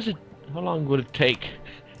 How long would it take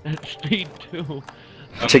at speed 2?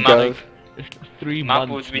 To go. 3 Map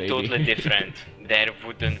months would be maybe. totally different. There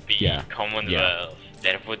wouldn't be Yeah. Commonwealth.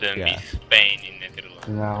 There wouldn't Yeah. be Spain in Netherlands.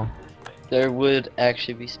 No. There would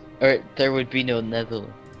actually be, or there would be no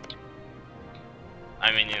Netherlands.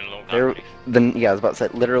 I mean in local countries. Then yeah, I was about to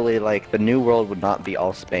say literally like the New World would not be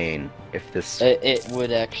all Spain if this. It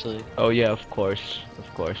would actually. Oh yeah, of course,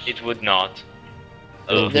 of course. It would not.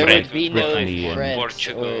 There France would be no Brittany and France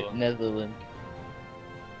Portugal. or Netherlands.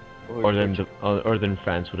 Or then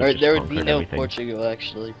France would have Or just there would be conquered no everything. Portugal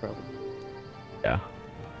actually, probably. Yeah.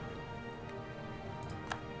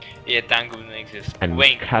 Yeah, Tango wouldn't exist. And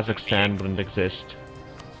Wayne Kazakhstan wouldn't exist.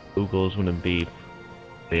 Uyghurs wouldn't be.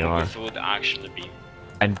 They are. This would actually be.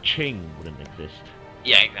 And Qing wouldn't exist.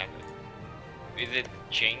 Yeah, exactly. Is it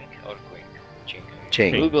Ching or Qing? Ching.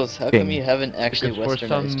 Ching. Uyghurs, how come you haven't actually Because for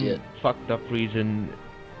some westernized yet? fucked up reason,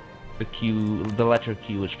 the letter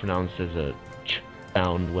Q is pronounced as a ch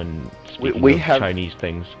sound when speaking we of have- Chinese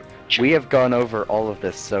things. We have gone over all of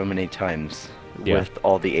this so many times Yeah. with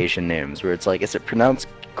all the Asian names, where it's like, is it pronounced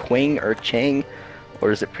Qing or Ching, or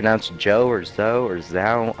is it pronounced Zhou or Zhou or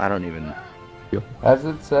Zhao? I don't even. As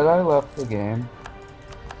it said, I left the game.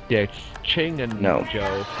 Yeah, it's Qing and No.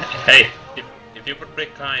 Zhou. Hey, if you would be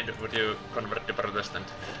kind, would you convert to Protestant?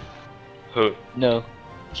 Who? No.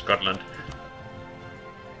 Scotland.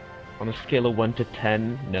 On a scale of 1 to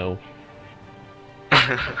 10, no.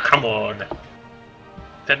 Come on.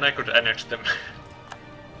 Then I could annex them.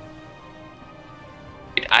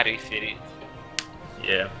 Are you serious?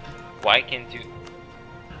 Yeah. Why can't you?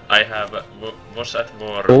 I have was at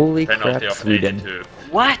war Holy penalty crap, of Sweden. 82.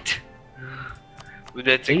 What? Well,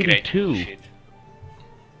 that's a great 82. shit.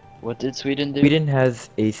 What did Sweden do? Sweden has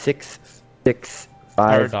a 6-6-5-1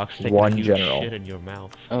 Paradox taking a huge general. shit in your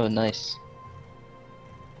mouth. Oh, nice.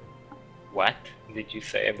 What did you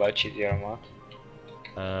say about Chizirama?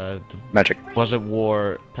 The Magic. Was it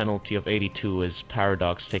war penalty of 82 is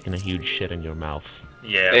Paradox taking a huge shit in your mouth.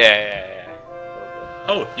 Yeah. Yeah.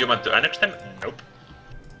 Oh, you want to annex them? Nope.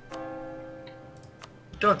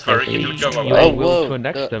 Don't worry, it will go You away. are willing to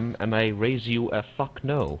annex the- them, and I raise you a fuck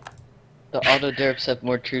no. The auto-derps have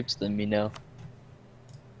more troops than me now.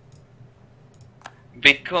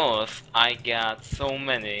 Because I got so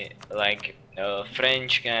many, like,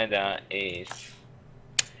 French Canada is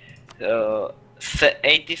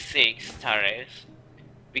 86 tariffs.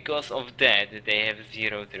 Because of that, they have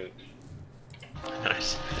 0 troops.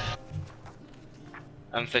 Nice.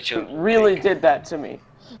 I'm such He a... really did that to me.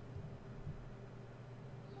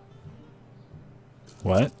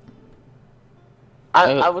 What?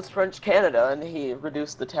 I was French Canada, and he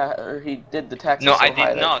reduced the he did the taxes. No, so I high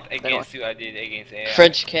did that not they against don't- you, I did against AI.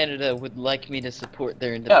 French Canada would like me to support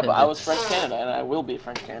their Yeah, independence. but I was French Canada, and I will be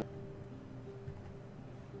French Canada.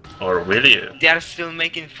 Or will you? They are still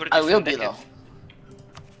making 40 I will be though.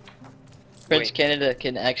 French Canada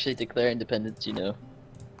can actually declare independence, you know.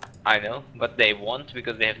 I know, but they won't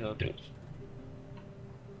because they have no troops.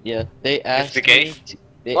 Yeah, they asked the case? me.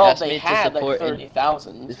 They Well, asked they me to had like support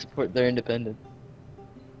 30,000. to support their independence.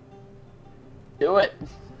 Do it.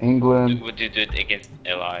 England. Would you do it against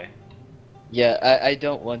LI? Yeah, I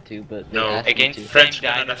don't want to, but they No, asked me against to. French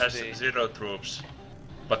Same Canada has dynasty. 0 troops,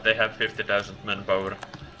 but they have 50,000 manpower.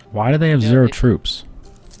 Why do they have Yeah, 0 it- troops?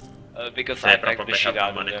 Because They I packed the probably shit have out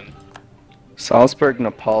of money. them. Salzburg,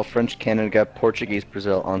 Nepal, French Canada, Portuguese,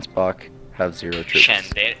 Brazil, Ansbach have 0 troops. Shen,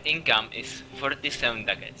 their income is 47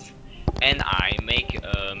 ducats. And I make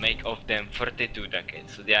of them 42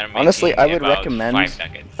 ducats. So they are making Honestly, I would about recommend 5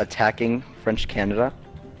 ducats. attacking French Canada.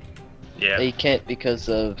 Yeah. He can't because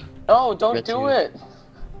of. Oh, don't do Retu. it.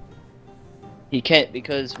 He can't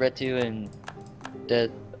because Retu and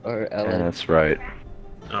Dead are Yeah, allied. that's right.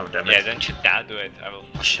 Oh, damn Yeah, it. don't you dare do it. I will.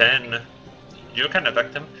 Shen, you can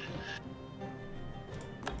attack them.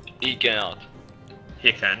 He cannot.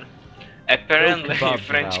 He can. Apparently, kebabs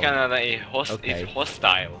French now. Canada Okay. is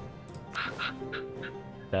hostile.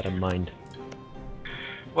 That in mind.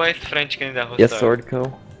 Why is French Canada hostile? Yes,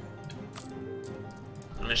 Swordco.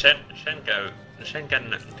 I mean, Shen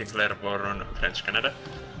can declare war on French Canada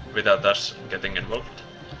without us getting involved.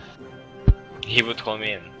 He would call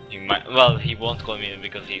me in. He might. Well, he won't call me in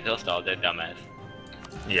because he's hostile. That dumbass.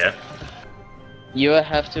 Yeah. You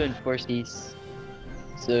have to enforce peace.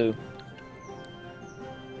 So,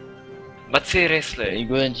 But seriously,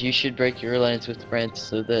 England, you should break your alliance with France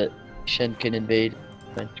so that Shen can invade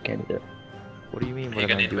French Canada. What do you mean? You What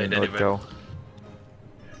can am I doing, invade anywhere.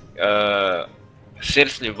 Swordco?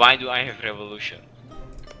 seriously, why do I have revolution?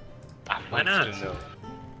 I Why want not? to know.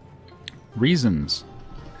 Reasons.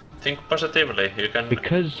 Think positively. You can.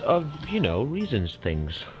 Because of, reasons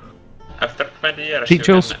things. After 20 years,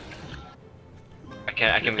 Teachers. you I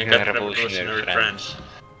can can become a get revolutionary friend. friends.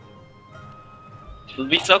 It will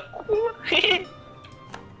be so cool.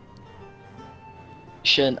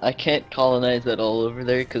 Shen, I can't colonize that all over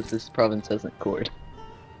there because this province hasn't cored.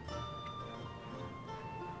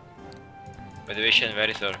 Motivation, where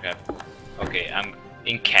is our cap? Okay, I'm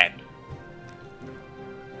in cap.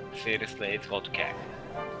 Seriously, it's called cap.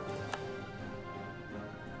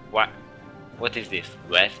 What? What is this?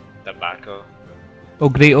 West tobacco? Oh,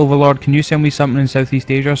 great overlord, can you send me something in Southeast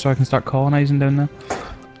Asia so I can start colonizing down there?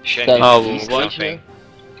 Shen Southeast is something.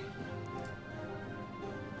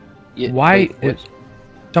 Yeah, Why? wait, what? It's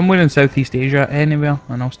somewhere in Southeast Asia, anywhere,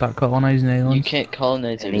 and I'll start colonizing islands. You can't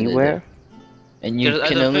colonize over Anywhere? there. And you I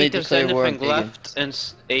can don't only think there's declare war on anything pagans. left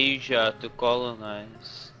in Asia to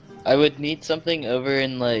colonize. I would need something over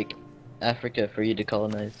in like Africa for you to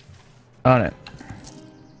colonize. On it.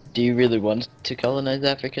 Do you really want to colonize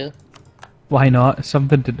Africa? Why not? It's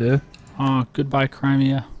something to do. Oh, goodbye,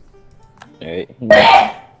 Crimea. Alright.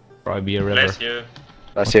 Crimea River. Bless you.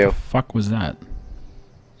 Bless you. Fuck was that?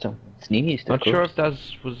 Someone sneezed. Not sure if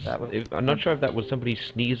I'm not sure if that was somebody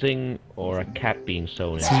sneezing or a cat being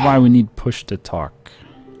sewn in. This is why we need push to talk.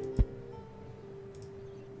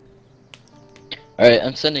 Alright,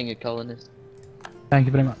 I'm sending a colonist. Thank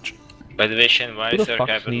you very much. By the way, Shen, why Who is the our fuck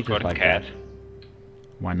capital sneezes called like cat? that?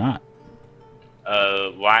 Why not?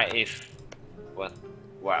 Why is what?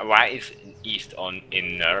 Why is east on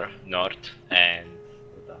in north and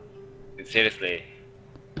seriously?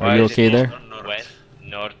 Are you is it okay there? West,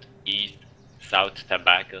 north, east, south,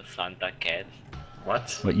 tobacco, Santa cat.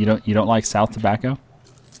 What? What, you don't like South Tobacco?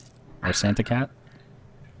 Or Santa Cat?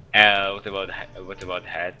 What about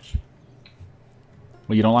hats?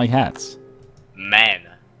 Well, you don't like hats. Man,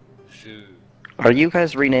 Sue. Are you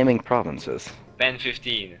guys renaming provinces? Ben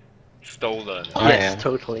 15, stolen. Yes,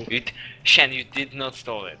 totally. Shen, you did not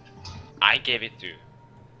steal it. I gave it to you.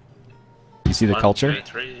 You see the culture? 1, 2,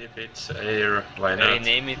 3, if it's air, why not?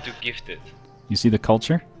 Rename it to gifted. You see the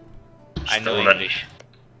culture? I know Stolen. English.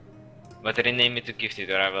 But rename it to gifted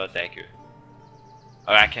or I will attack you.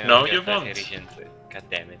 Or I can No, only you attack won't. Regents. God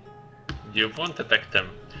damn it. You won't attack them.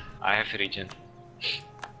 I have Regent.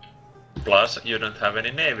 Plus, you don't have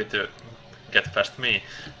any navy to get past me.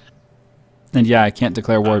 And yeah, I can't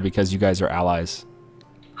declare war because you guys are allies.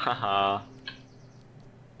 Haha.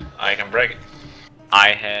 I can break it. I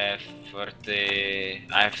have 40...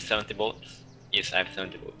 I have 70 boats. Yes, I have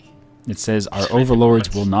 70 boats. It says our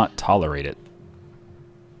overlords will not tolerate it.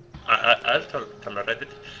 I'll tolerate it.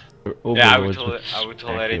 Yeah, I would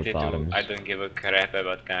tolerate it too. I don't give a crap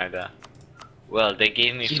about Canada. Well, they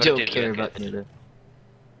gave me 40 don't care about ducats.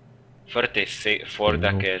 Canada. 4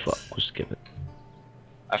 ducats. Fuck, just give it.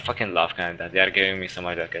 I fucking love Canada. They are giving me so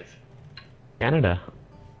much ducats. Canada.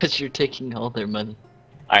 Because you're taking all their money.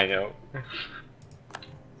 I know.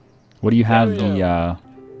 What do you have the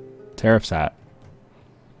tariffs at?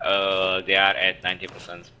 They are at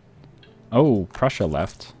 90%. Oh, Prussia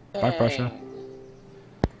left. Bye, Prussia.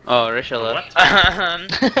 Oh, Russia left.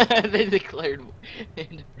 They declared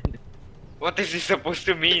independence. What is this supposed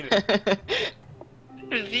to mean?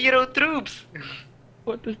 0 troops!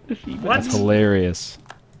 What does this even That's hilarious.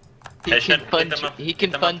 He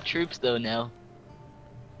can fund troops though now.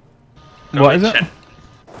 What is it?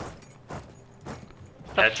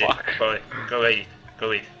 That's it. Go eat.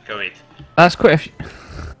 That's quite a few.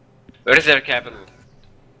 Where is their capital?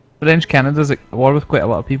 French Canada's at war with quite a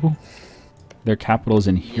lot of people. Their capital's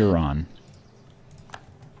in Huron.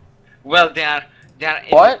 Well, they are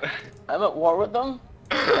What? I'm at war with them?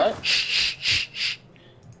 What?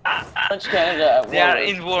 French Canada at war. They are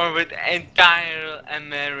in war with entire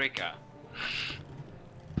America.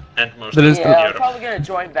 And most There is yeah, I'm probably gonna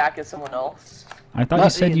join back as someone else. I thought you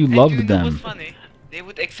said you loved What's them. funny? They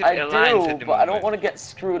would accept I alliance do, at the but I don't moment. want to get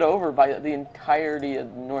screwed over by the entirety of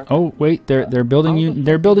North. Oh wait, they're building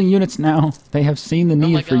they're building units now. They have seen the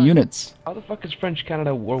need for units How the fuck is French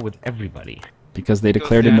Canada at war with everybody? because they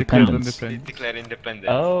declared independence. They declared independence.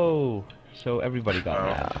 Oh, so everybody got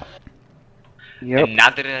that. Yep.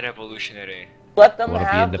 Another revolutionary. Let them Wanna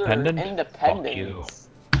be have independent? their independence.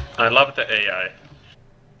 I love the AI.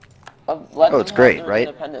 Let them it's have great, their right?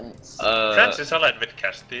 Independence. France is allied with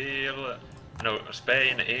Castile, no,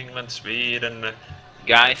 Spain, England, Sweden,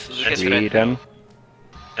 Guys, look at Sweden.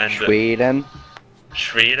 and Sweden.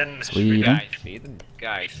 Sweden.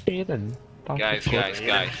 Guys. Sweden.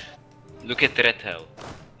 Guys. Look at Red Hell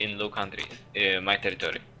in Low Countries, my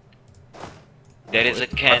territory. There is a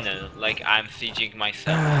cannon, like I'm sieging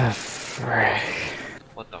myself.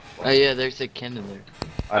 What the fuck? Oh yeah, there's a cannon there.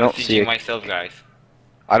 I don't I'm see sieging a, myself, guys.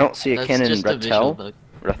 I don't see a That's cannon in just a visual bug.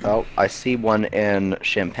 Rethel. I see one in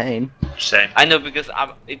Champagne. Same. I know because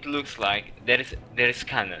it looks like there is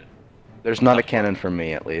cannon. There's not a cannon for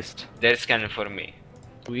me, at least. There is cannon for me.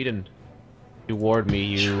 Sweden. You warned me.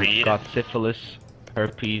 You Sweden. got syphilis,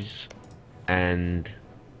 herpes, and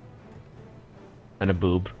a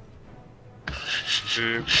boob.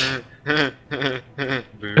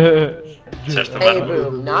 Just A one.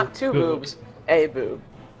 boob, not two boobs. A boob.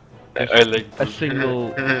 I like a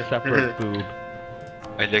single separate boob.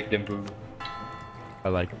 I like them boob. I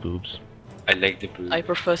like boobs. I like the boob. I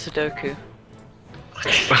prefer Sudoku.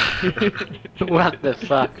 What the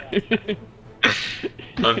fuck?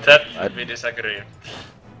 On that, we disagree.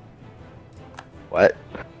 What?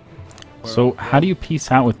 So how do you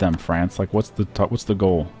peace out with them, France? Like, what's the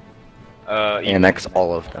goal? Annex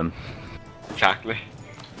all of them. Exactly.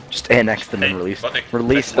 Just annex them and release them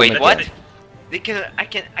Wait, again. what?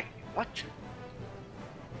 What?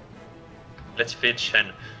 Let's feed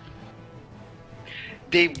Shen.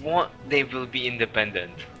 They will be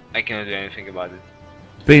independent. I cannot do anything about it.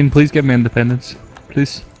 Spain, please give me independence.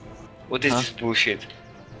 Please. What is this bullshit?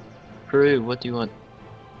 Peru, what do you want?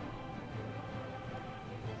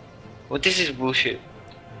 What is this bullshit?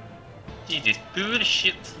 This is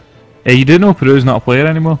bullshit. Yeah, you do know Peru's not a player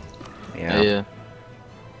anymore? Yeah. Yeah.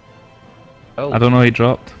 I don't know, he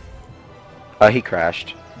dropped. He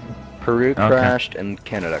crashed. Peru Okay. crashed and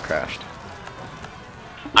Canada crashed.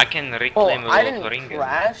 I can Oh, reclaim I a didn't ring.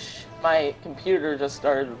 crash. My computer just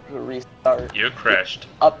started to restart. You crashed.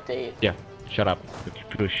 Update. Yeah, shut up.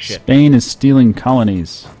 Shit. Spain is stealing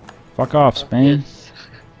colonies. Fuck off, Spain.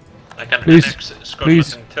 I can Please, annex Scotland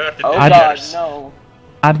please. in 30 Oh Add- god, years. no.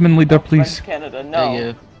 Admin leader, French please. Canada, There no.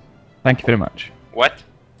 you go. Thank you very much. What?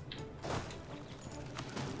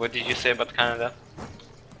 What did you say about Canada?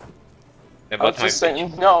 I was About my just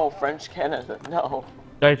saying, no, French Canada, no.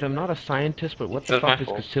 Guys, I'm not a scientist, but what the That's my fuck is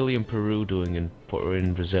fault. Castilian Peru doing in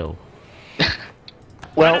Brazil?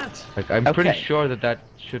 Well, Like, I'm pretty Okay. sure that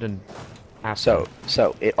shouldn't happen.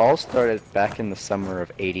 so it all started back in the summer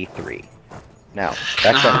of '83. Now,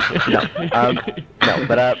 back then,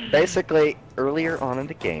 but basically earlier on in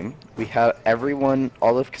the game, we have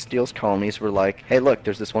all of Castile's colonies were like, hey, look,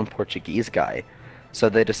 there's this one Portuguese guy, so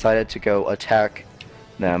they decided to go attack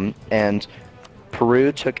them, and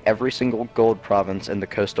Peru took every single gold province, and the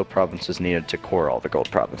coastal provinces needed to core all the gold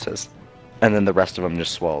provinces, and then the rest of them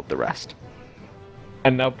just swallowed the rest.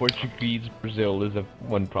 And now Portuguese Brazil is a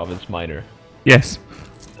one province minor. Yes.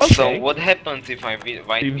 So what happens if I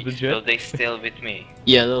white Seems beach? legit. Will they still with me?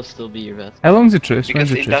 Yeah, they'll still be your best. How long's the truce? Because When's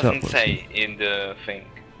the it truce doesn't up? say in the thing.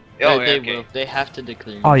 No, Oh, they okay. will. They have to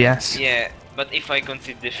declare. Oh, yes. Yeah, but if I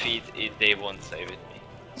concede defeat, they won't say with me.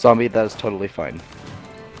 Zombie, that is totally fine.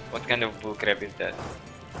 What kind of bullcrap is that?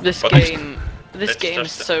 This But game is let's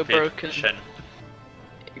just so feed broken. Shen.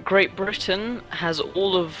 Great Britain has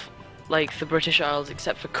all of like the British Isles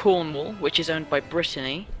except for Cornwall, which is owned by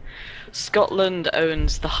Brittany. Scotland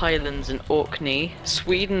owns the Highlands and Orkney.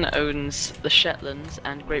 Sweden owns the Shetlands,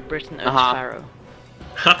 and Great Britain owns Faroe.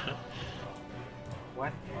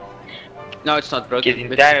 What? No, it's not broken.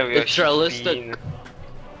 Getting tired of your It's realistic.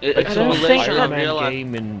 shit. I don't think Iron that Man real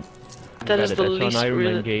game in that is the I saw an least Iron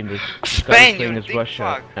Man real. game that Spain, playing you as big Russia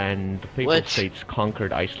fuck. and the Papal What? States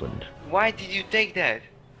conquered Iceland. Why did you take that?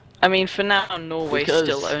 I mean, for now, Norway Because-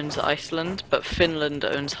 still owns Iceland, but Finland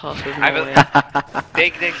owns half of I will Norway.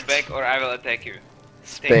 take this back or I will attack you.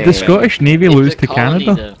 Spain. The Scottish Navy It's lose a to colony,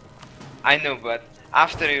 Canada? though. I know, but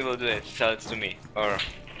after you will do it, sell it to me, or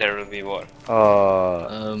there will be war.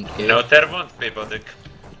 Yeah. No, there won't be, Bodek.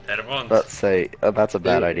 There won't. Let's say that's a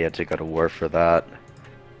bad Dude. idea to go to war for that.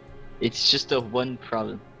 It's just a one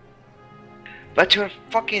problem. But you're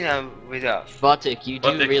fucking with us. Vatic, you do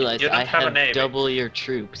Vatic, realize you don't I have a have navy. double your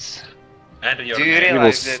troops. And your Do you name.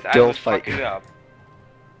 realize will that I still would fuck fight. it up?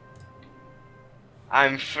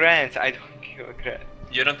 I'm French, I don't give a crap.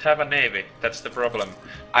 You don't have a navy, that's the problem.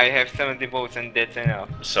 I have 70 boats and that's enough.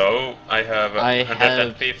 So, I have I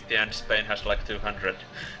 150 and Spain has like 200.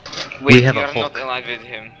 Wait, have you a are not Hulk. allied with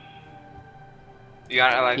him. You are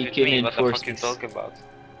allied He with can me, what the fuck enforce you this. talking about?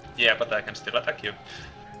 Yeah, but I can still attack you.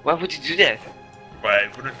 Why would you do that? Why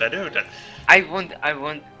wouldn't I do that?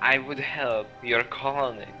 I would help your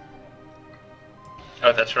colony.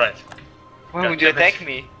 Oh, that's right. Why God would you damn it. attack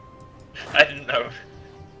me? I didn't know.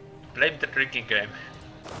 Blame the drinking game.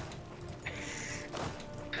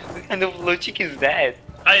 What kind of logic is that?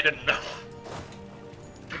 I don't know.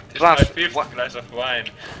 This Plus, is my fifth what- glass of wine.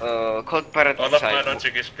 Cold All of my Paradise.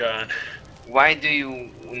 logic is gone. Why do you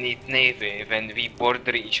need navy when we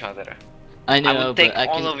border each other? I I know, would take but I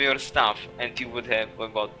all can. of your stuff and you would have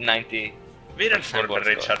about 90. We don't Percent border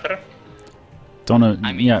board each score. other. Don't know.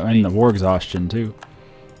 I mean, Yeah, and the war exhaustion too.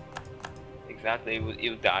 Exactly,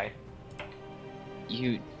 you would die.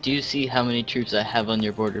 You do you see how many troops I have on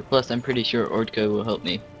your border? Plus, I'm pretty sure Ordko will help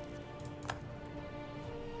me.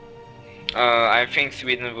 I think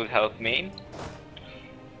Sweden would help me.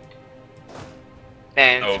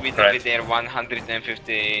 And Oh, Sweden crap. with their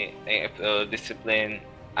 150 discipline,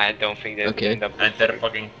 I don't think they will Okay. end up And with they're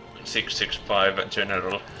fucking 665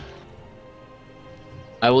 general.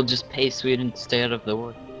 I will just pay Sweden to stay out of the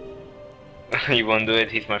war. He won't do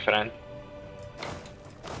it, he's my friend.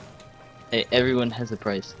 Hey, everyone has a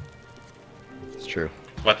price. It's true.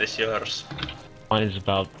 What is yours? Mine is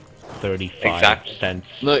about 35 Exactly. cents.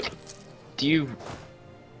 Look, do you...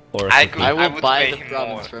 Or I 50. could- I will would buy pay the him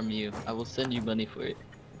province more. from you. I will send you money for it.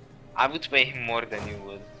 I would pay him more than you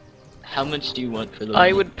would. How much do you want for the I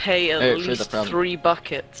money? would pay at For the least province. 3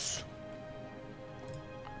 buckets.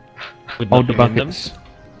 With All the nothing in them? buckets.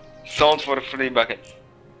 Sold for 3 buckets.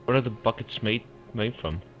 What are the buckets made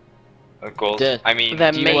from? Gold. Death. I mean,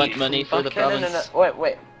 They're Do you made want from money for the buckets. No, province? no, no,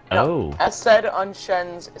 wait. No. Oh. As said on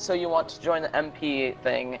Shen's, so you want to join the MP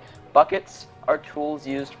thing, buckets are tools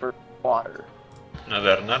used for water. No,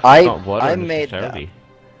 they're not. Not water I made that. necessarily.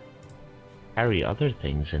 Carry other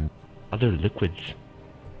things and other liquids.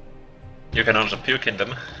 You can also puke in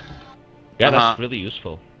them. Yeah, that's really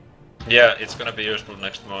useful. Yeah, it's gonna be useful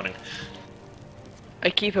next morning. I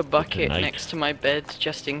keep a bucket night. next to my bed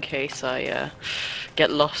just in case I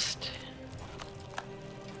get lost.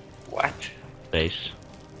 what? Base.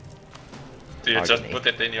 Do you just Agony. put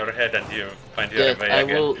it in your head and you find your Death, way I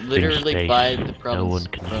again? will literally Think buy safe. the province No one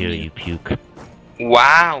can from hear you. you puke.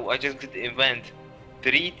 Wow, I just did the event.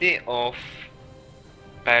 Treaty of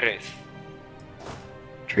Paris.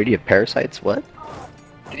 Treaty of Parasites, what?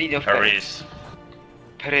 Treaty of Paris.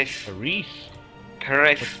 Paris. Paris.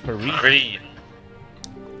 Paris. Paris. Paris. Free.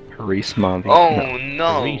 Paris Mommy. Oh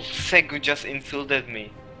no, Paris. Segu just insulted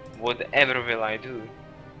me. Whatever will I do?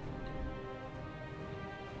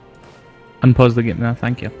 Unpause the game now,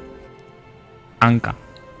 thank you. Anka.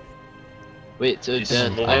 Wait, so Is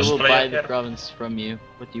Death, Momo's I will player buy the here? province from you.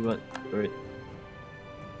 What do you want for it?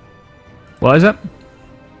 What is it?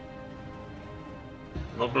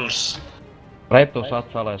 Bubbles. Reippu, sä oot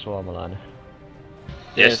sale suomalainen.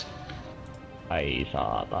 Yes. Ai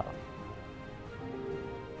saatana.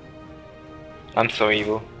 I'm so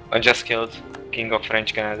evil. I just killed King of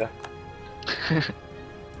French Canada.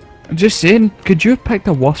 I'm just saying, could you have picked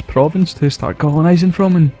a worse province to start colonizing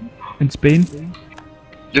from in Spain?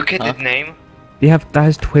 Look at Huh? that name. That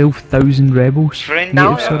has 12,000 rebels. French.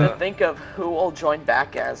 Now I Native, have sorry. to think of who I'll join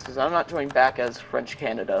back as, because I'm not joining back as French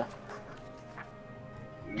Canada.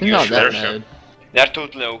 You're not that sure? bad. They're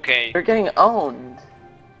totally okay. They're getting owned.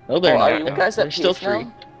 No, they're Oh, not. are you guys at We're still peace free.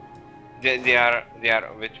 now? They are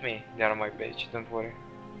with me. They are on my page. Don't worry.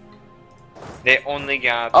 They only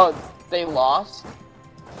got. Oh, they lost?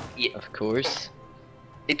 Of course.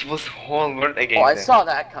 It was whole world against Oh, I them. saw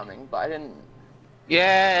that coming, but I didn't.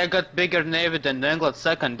 Yeah, I got bigger navy than England.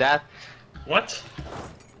 Second that. What?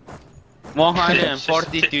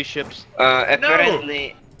 142 ships.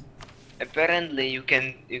 Apparently you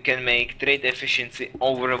can make trade efficiency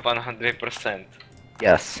over 100%.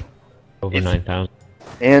 Yes. Over It's- 9,000.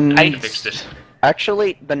 And I fixed it.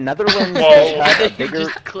 actually, the Netherlands Whoa. has had a You bigger.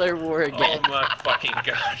 just declare war again. Oh my fucking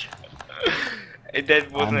god.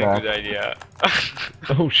 That wasn't I'm a back. good idea.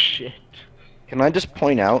 Oh shit. Can I just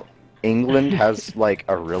point out, England has like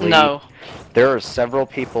a really. No. There are several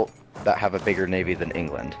people that have a bigger navy than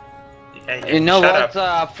England. Yeah, You know shut what?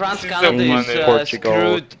 up. France This is Canada the is one, Portugal,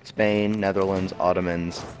 screwed. Spain, Netherlands,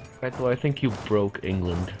 Ottomans. Reippu, I think you broke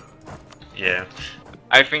England. Yeah.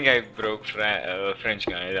 I think I broke French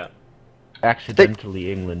Canada.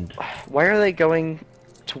 Accidentally England. Why are they going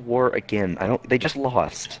to war again? I don't. They just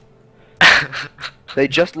lost. They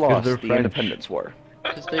just lost they're the French. Independence War.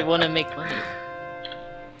 Because they want to make money.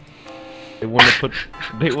 They want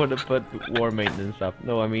to put war maintenance up.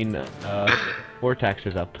 No, I mean war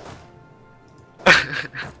taxes up.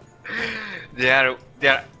 They are.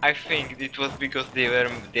 I think it was because they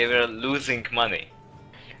were losing money.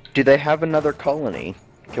 Do they have another colony?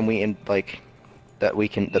 Can we that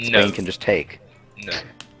Spain No. can just take? No.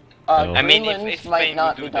 No. I mean, Greenland if might Spain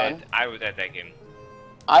not would do be done. that, I would attack him.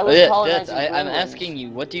 I was Death, colonizing I'm Greenland. asking you,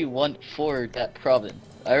 what do you want for that province?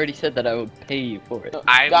 I already said that I would pay you for it.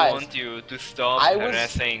 I Guys, want you to stop I was-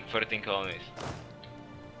 harassing 13 colonies.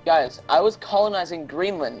 Guys, I was colonizing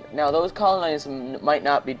Greenland. Now those colonies might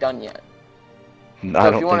not be done yet. I So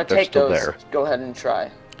don't if you want think to they're take still those, there. go ahead and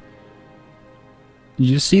try. Did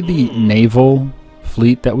you see the naval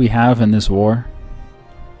fleet that we have in this war?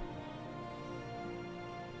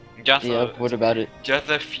 Just Yeah, what about it? just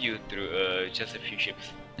a few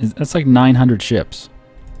ships. That's like 900 ships.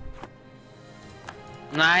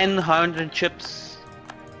 900 ships.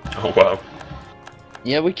 Oh wow.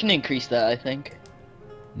 Yeah, we can increase that, I think.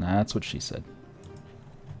 Nah, that's what she said.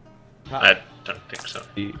 I don't think so.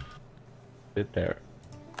 Sit there.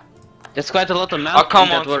 There's quite a lot of Oh, mountains come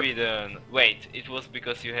that on, were... Sweden. Wait, it was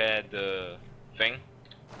because you had the thing?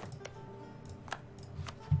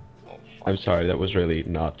 I'm sorry, that was really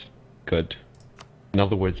not good. In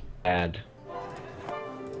other words, bad.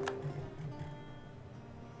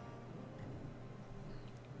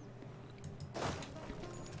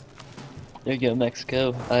 There you go,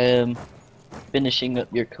 Mexico. I am finishing up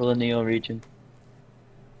your colonial region.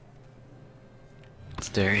 It's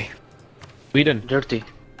dairy. Sweden. Dirty.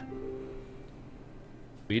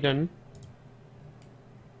 Sweden.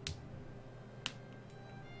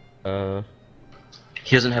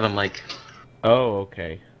 He doesn't have a mic. Oh,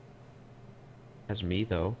 okay. That's me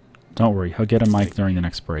though. Don't worry, he'll get a mic during the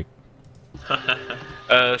next break.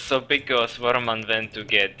 So because Warman went to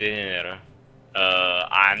get dinner,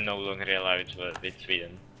 I'm no longer allowed with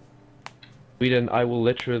Sweden. Sweden, I will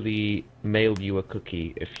literally mail you a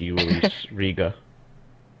cookie if you release Riga.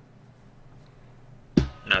 No,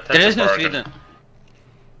 that's There is a no bargain. Sweden.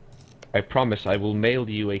 I promise I will mail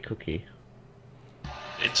you a cookie.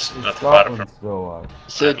 It's not far from... Scotland's still alive.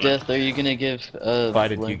 So, Death, are you gonna give,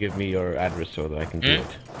 Provided you Lent- give me your address so that I can do it.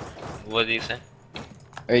 What do you say?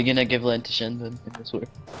 Are you gonna give Lent to Shen then, in this war?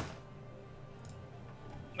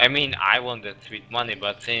 I mean, I want that sweet money,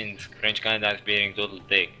 but since French Canada is being total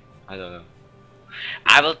dick, I don't know.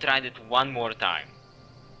 I will try that one more time.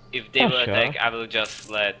 If they Oh, will sure. attack, I will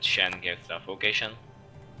just let Shen get stuff, okay, Shen?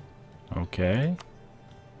 Okay.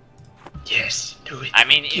 Yes, do it. I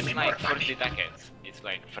mean, Give it's me like more 40 money. ducats. It's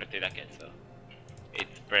like 40 ducats, so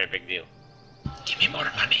it's a very big deal. Give me more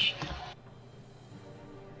money.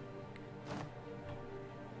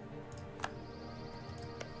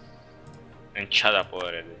 And shut up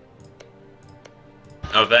already.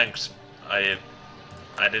 Oh, thanks. I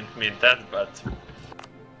didn't mean that, but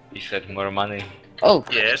You said more money. Oh,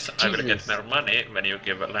 yes, I will get Jesus. more money when you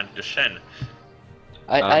give land to Shen.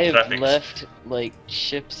 I have traffic. left, like,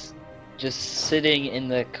 ships just sitting in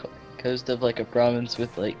the coast of, like, a province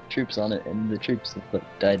with, like, troops on it, and the troops have,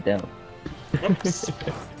 like, died down. Whoops.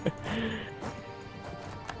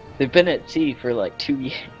 They've been at sea for, like,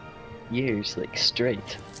 2 years, like,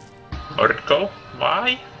 straight. Orko,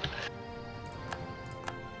 why?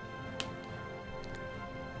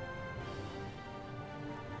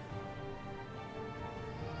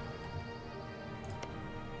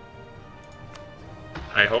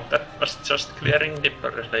 I hope that was just clearing the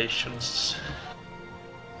relations.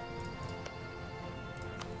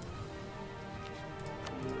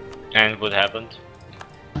 And what happened?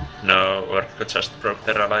 No, Orko just broke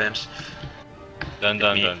their alliance. Dun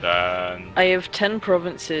dun dun dun. I have 10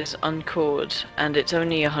 provinces uncored, and it's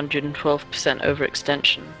only 112%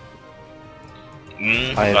 overextension.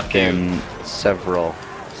 I've Fuck you. been several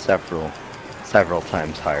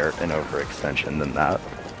times higher in overextension than that.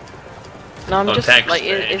 No, I'm Oh, just thanks, like,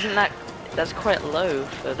 Dave. isn't that's quite low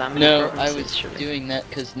for that many No, I provinces? was surely. doing that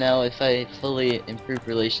because now if I fully improve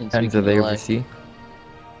relations, And we do can they ally. oversee?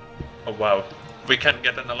 Oh wow, we can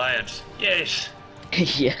get an alliance. Yes!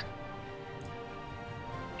 Yeah.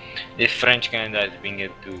 If French Canada is being a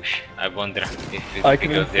douche, I wonder if it's I can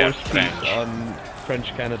because they are enforce French. peace on French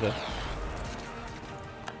Canada.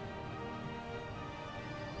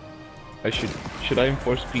 Should I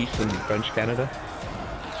enforce peace in French Canada?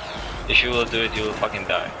 If you will do it, you will fucking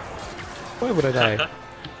die. Why would I die?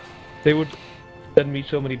 They would send me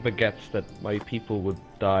so many baguettes that my people would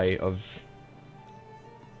die of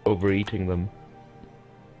overeating them.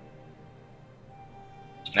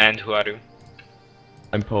 And who are you?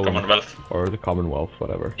 I'm Poland. Commonwealth. Or the Commonwealth,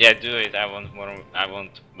 whatever. Yeah, do it. I want more. I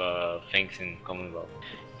want things in Commonwealth.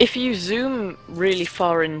 If you zoom really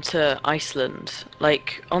far into Iceland,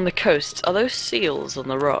 like on the coasts, are those seals on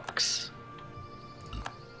the rocks?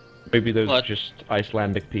 Maybe those What? are just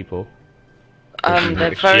Icelandic people. They're Yeah,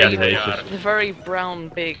 very, they are. they're very brown,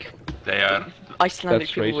 big They are. Icelandic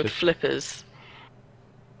That's people with racist. flippers.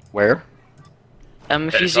 Where? If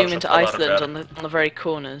you There's zoom also into polar Iceland bear. on the very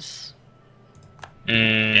corners.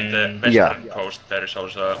 In the western Yeah. coast there is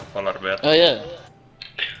also a polar bear. Oh yeah.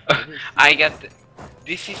 I got.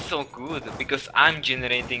 This is so good because I'm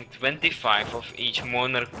generating 25 of each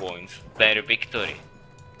monarch points per victory.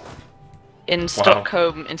 In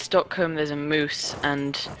Stockholm there's a moose,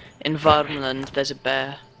 and in Värmland there's a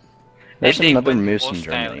bear. There's And they another went moose in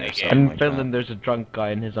hostile Germany or again. something In like Finland, there's a drunk guy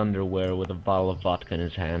in his underwear with a bottle of vodka in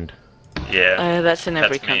his hand. Yeah. That's in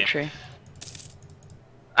every That's me. country.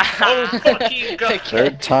 Oh fucking god! that.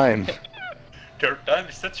 Third time. Third time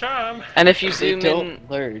is the charm! And if you They zoom in, don't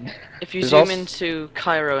learn. if you There's zoom also- into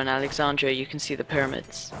Cairo and Alexandria, you can see the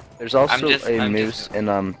pyramids. There's also a I'm moose just- in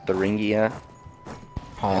Thuringia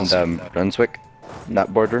and Pause. Brunswick, in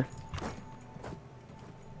that border.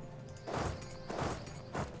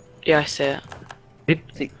 Yeah, I see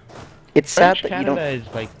it. It's sad French that you Canada don't. is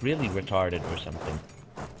like really retarded or something.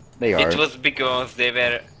 They are. It was because they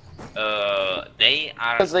were, they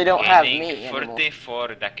are 'Cause they don't have gaining me anymore.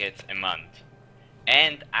 44 ducats a month.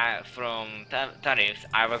 And from tariffs,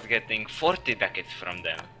 I was getting 40 ducats from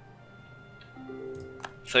them.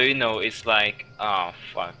 So you know, it's like, oh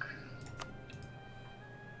fuck.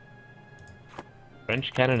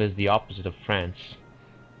 French Canada is the opposite of France.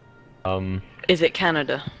 Is it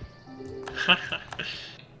Canada?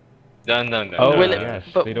 No. Oh, will it, yes.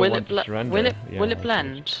 but They don't will want it, to surrender. will it, Yeah, will it I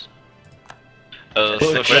blend?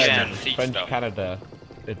 So Shen, siege French stuff. Canada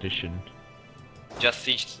edition. Just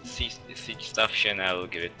siege stuff, Shen, I'll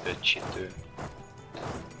give it the shit too.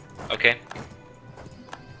 Okay.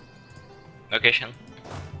 Okay, Shen.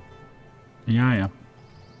 Yeah.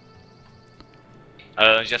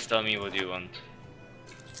 Just tell me what you want.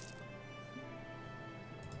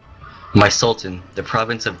 My Sultan, the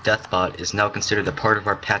province of Deathbot is now considered a part of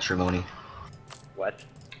our patrimony. What?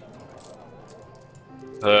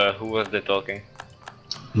 Who was that talking?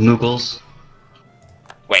 Mughals.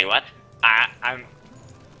 Wait, what? I'm...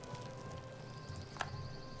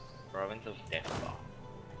 Province of Deathbot.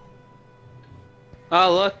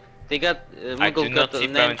 Oh look, they got I do Mughal not got see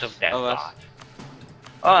the Province names of of us. Deathbot.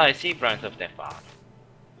 Oh, I see Province of Deathbot.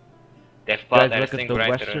 Deathbot, Guys, I look at think the right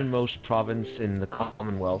westernmost province in the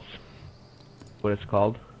Commonwealth. What it's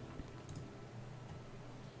called?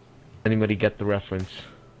 Anybody get the reference?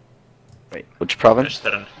 Wait, which province?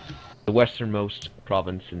 Western. The westernmost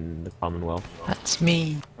province in the Commonwealth. That's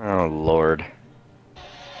me. Oh lord.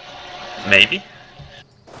 Maybe?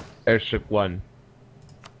 Airstrip 1.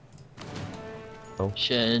 Oh.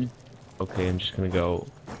 Shen. Okay, I'm just gonna go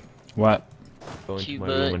What? into my Cuba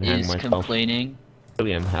room and hang is myself. complaining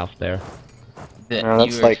Really, I'm half there. that No,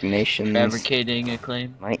 that's you are like nations. fabricating a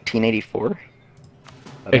claim. 1984.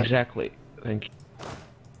 Exactly. Thank you.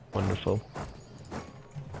 Wonderful.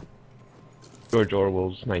 George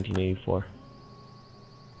Orwell's 1984.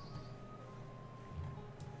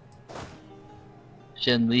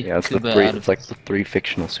 Shen, leave Yeah, it's the Cuba three. out of It's like the three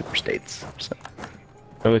fictional superstates. So.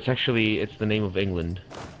 No, it's actually, it's the name of England.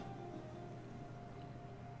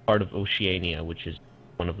 Part of Oceania, which is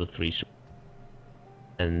one of the three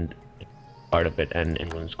and part of it, and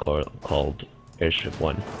England's called Airstrip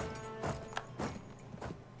 1.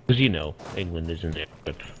 Because you know, England is an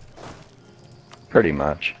airstrip. Pretty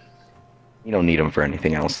much. You don't need them for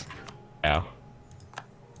anything else. Yeah.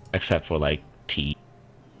 Except for like tea.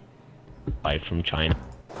 Buy from China.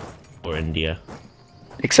 Or India.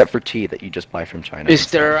 Except for tea that you just buy from China.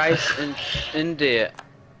 Is there rice in India?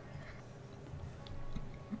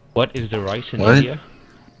 What is the rice in What? India?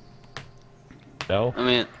 No? I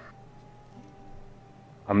mean,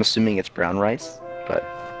 I'm assuming it's brown rice, but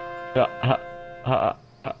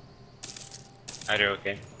Are you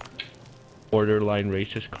okay? Borderline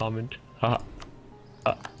racist comment. I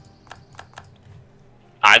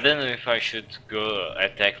don't know if I should go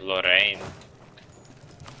attack Lorraine.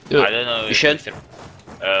 Do it. I don't know You if should.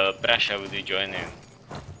 Mr. Prussia would you join in.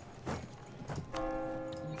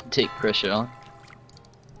 Take pressure on.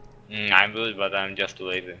 I would, but I'm just too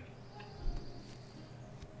lazy.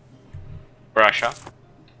 Prussia?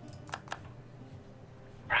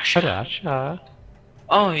 Russia.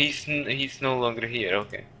 Oh, he's no longer here.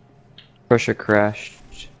 Okay. Prussia crashed.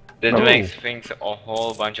 That Oh. makes things a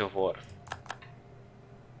whole bunch of worse.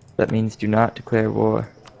 That means do not declare war.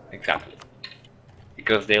 Exactly.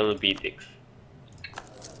 Because they'll be dicks.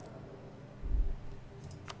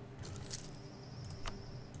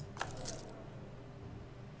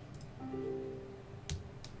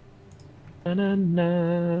 Na na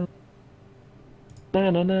na. Na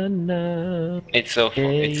na na na. It's so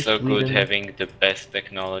it's so good Sweden. having the best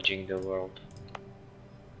technology in the world.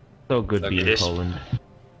 So good So being good. Poland.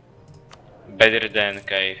 Better than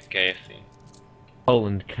KFC.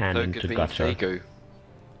 Poland can So to good being gutter. Fago.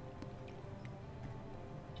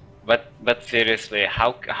 But seriously,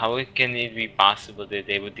 how can it be possible that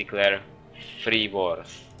they would declare free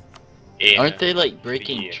wars? Aren't they like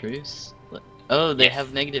breaking years? truce? Oh, they Yes. have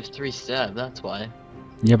 -3 stab, that's why.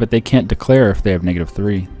 Yeah, but they can't declare if they have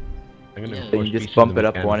 -3. I'm gonna Yeah. Then force you peace just with bump them it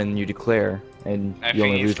up again. one and you declare, and I you think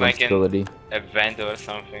only it's lose one like an stability. event or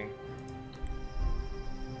something.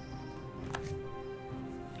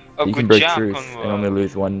 Oh, You can good break job, truce and only Convo.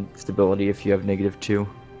 lose one stability if you have -2.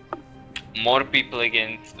 More people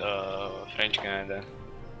against French Canada.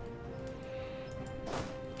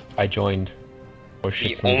 I joined. Or We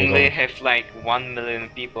shits and only giggles. have like 1 million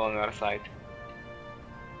people on our side.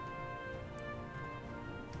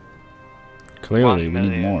 Clearly, 1 we need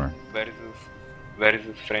million more.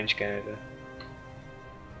 versus French Canada.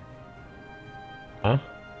 Huh?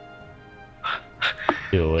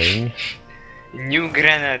 Doing? New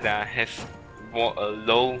Granada has a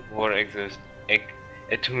low war enthusiasm.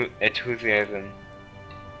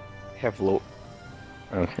 Have low.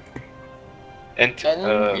 Okay. And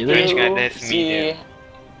French Canada has medium.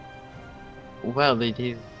 Wow, they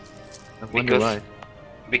do. I wonder why.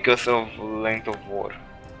 Because of length of war.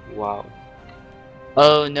 Wow.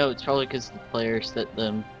 Oh no, it's probably because the players set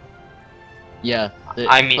them. Yeah, the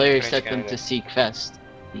players set them to seek fest.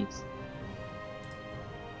 These.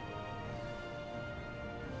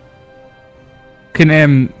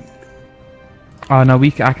 Can oh no,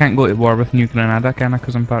 I can't go to war with New Granada, can I?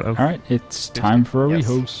 Because I'm part of. All right, it's time for a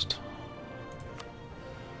rehost.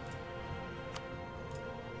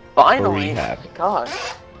 Finally,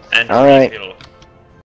 gosh. And all right.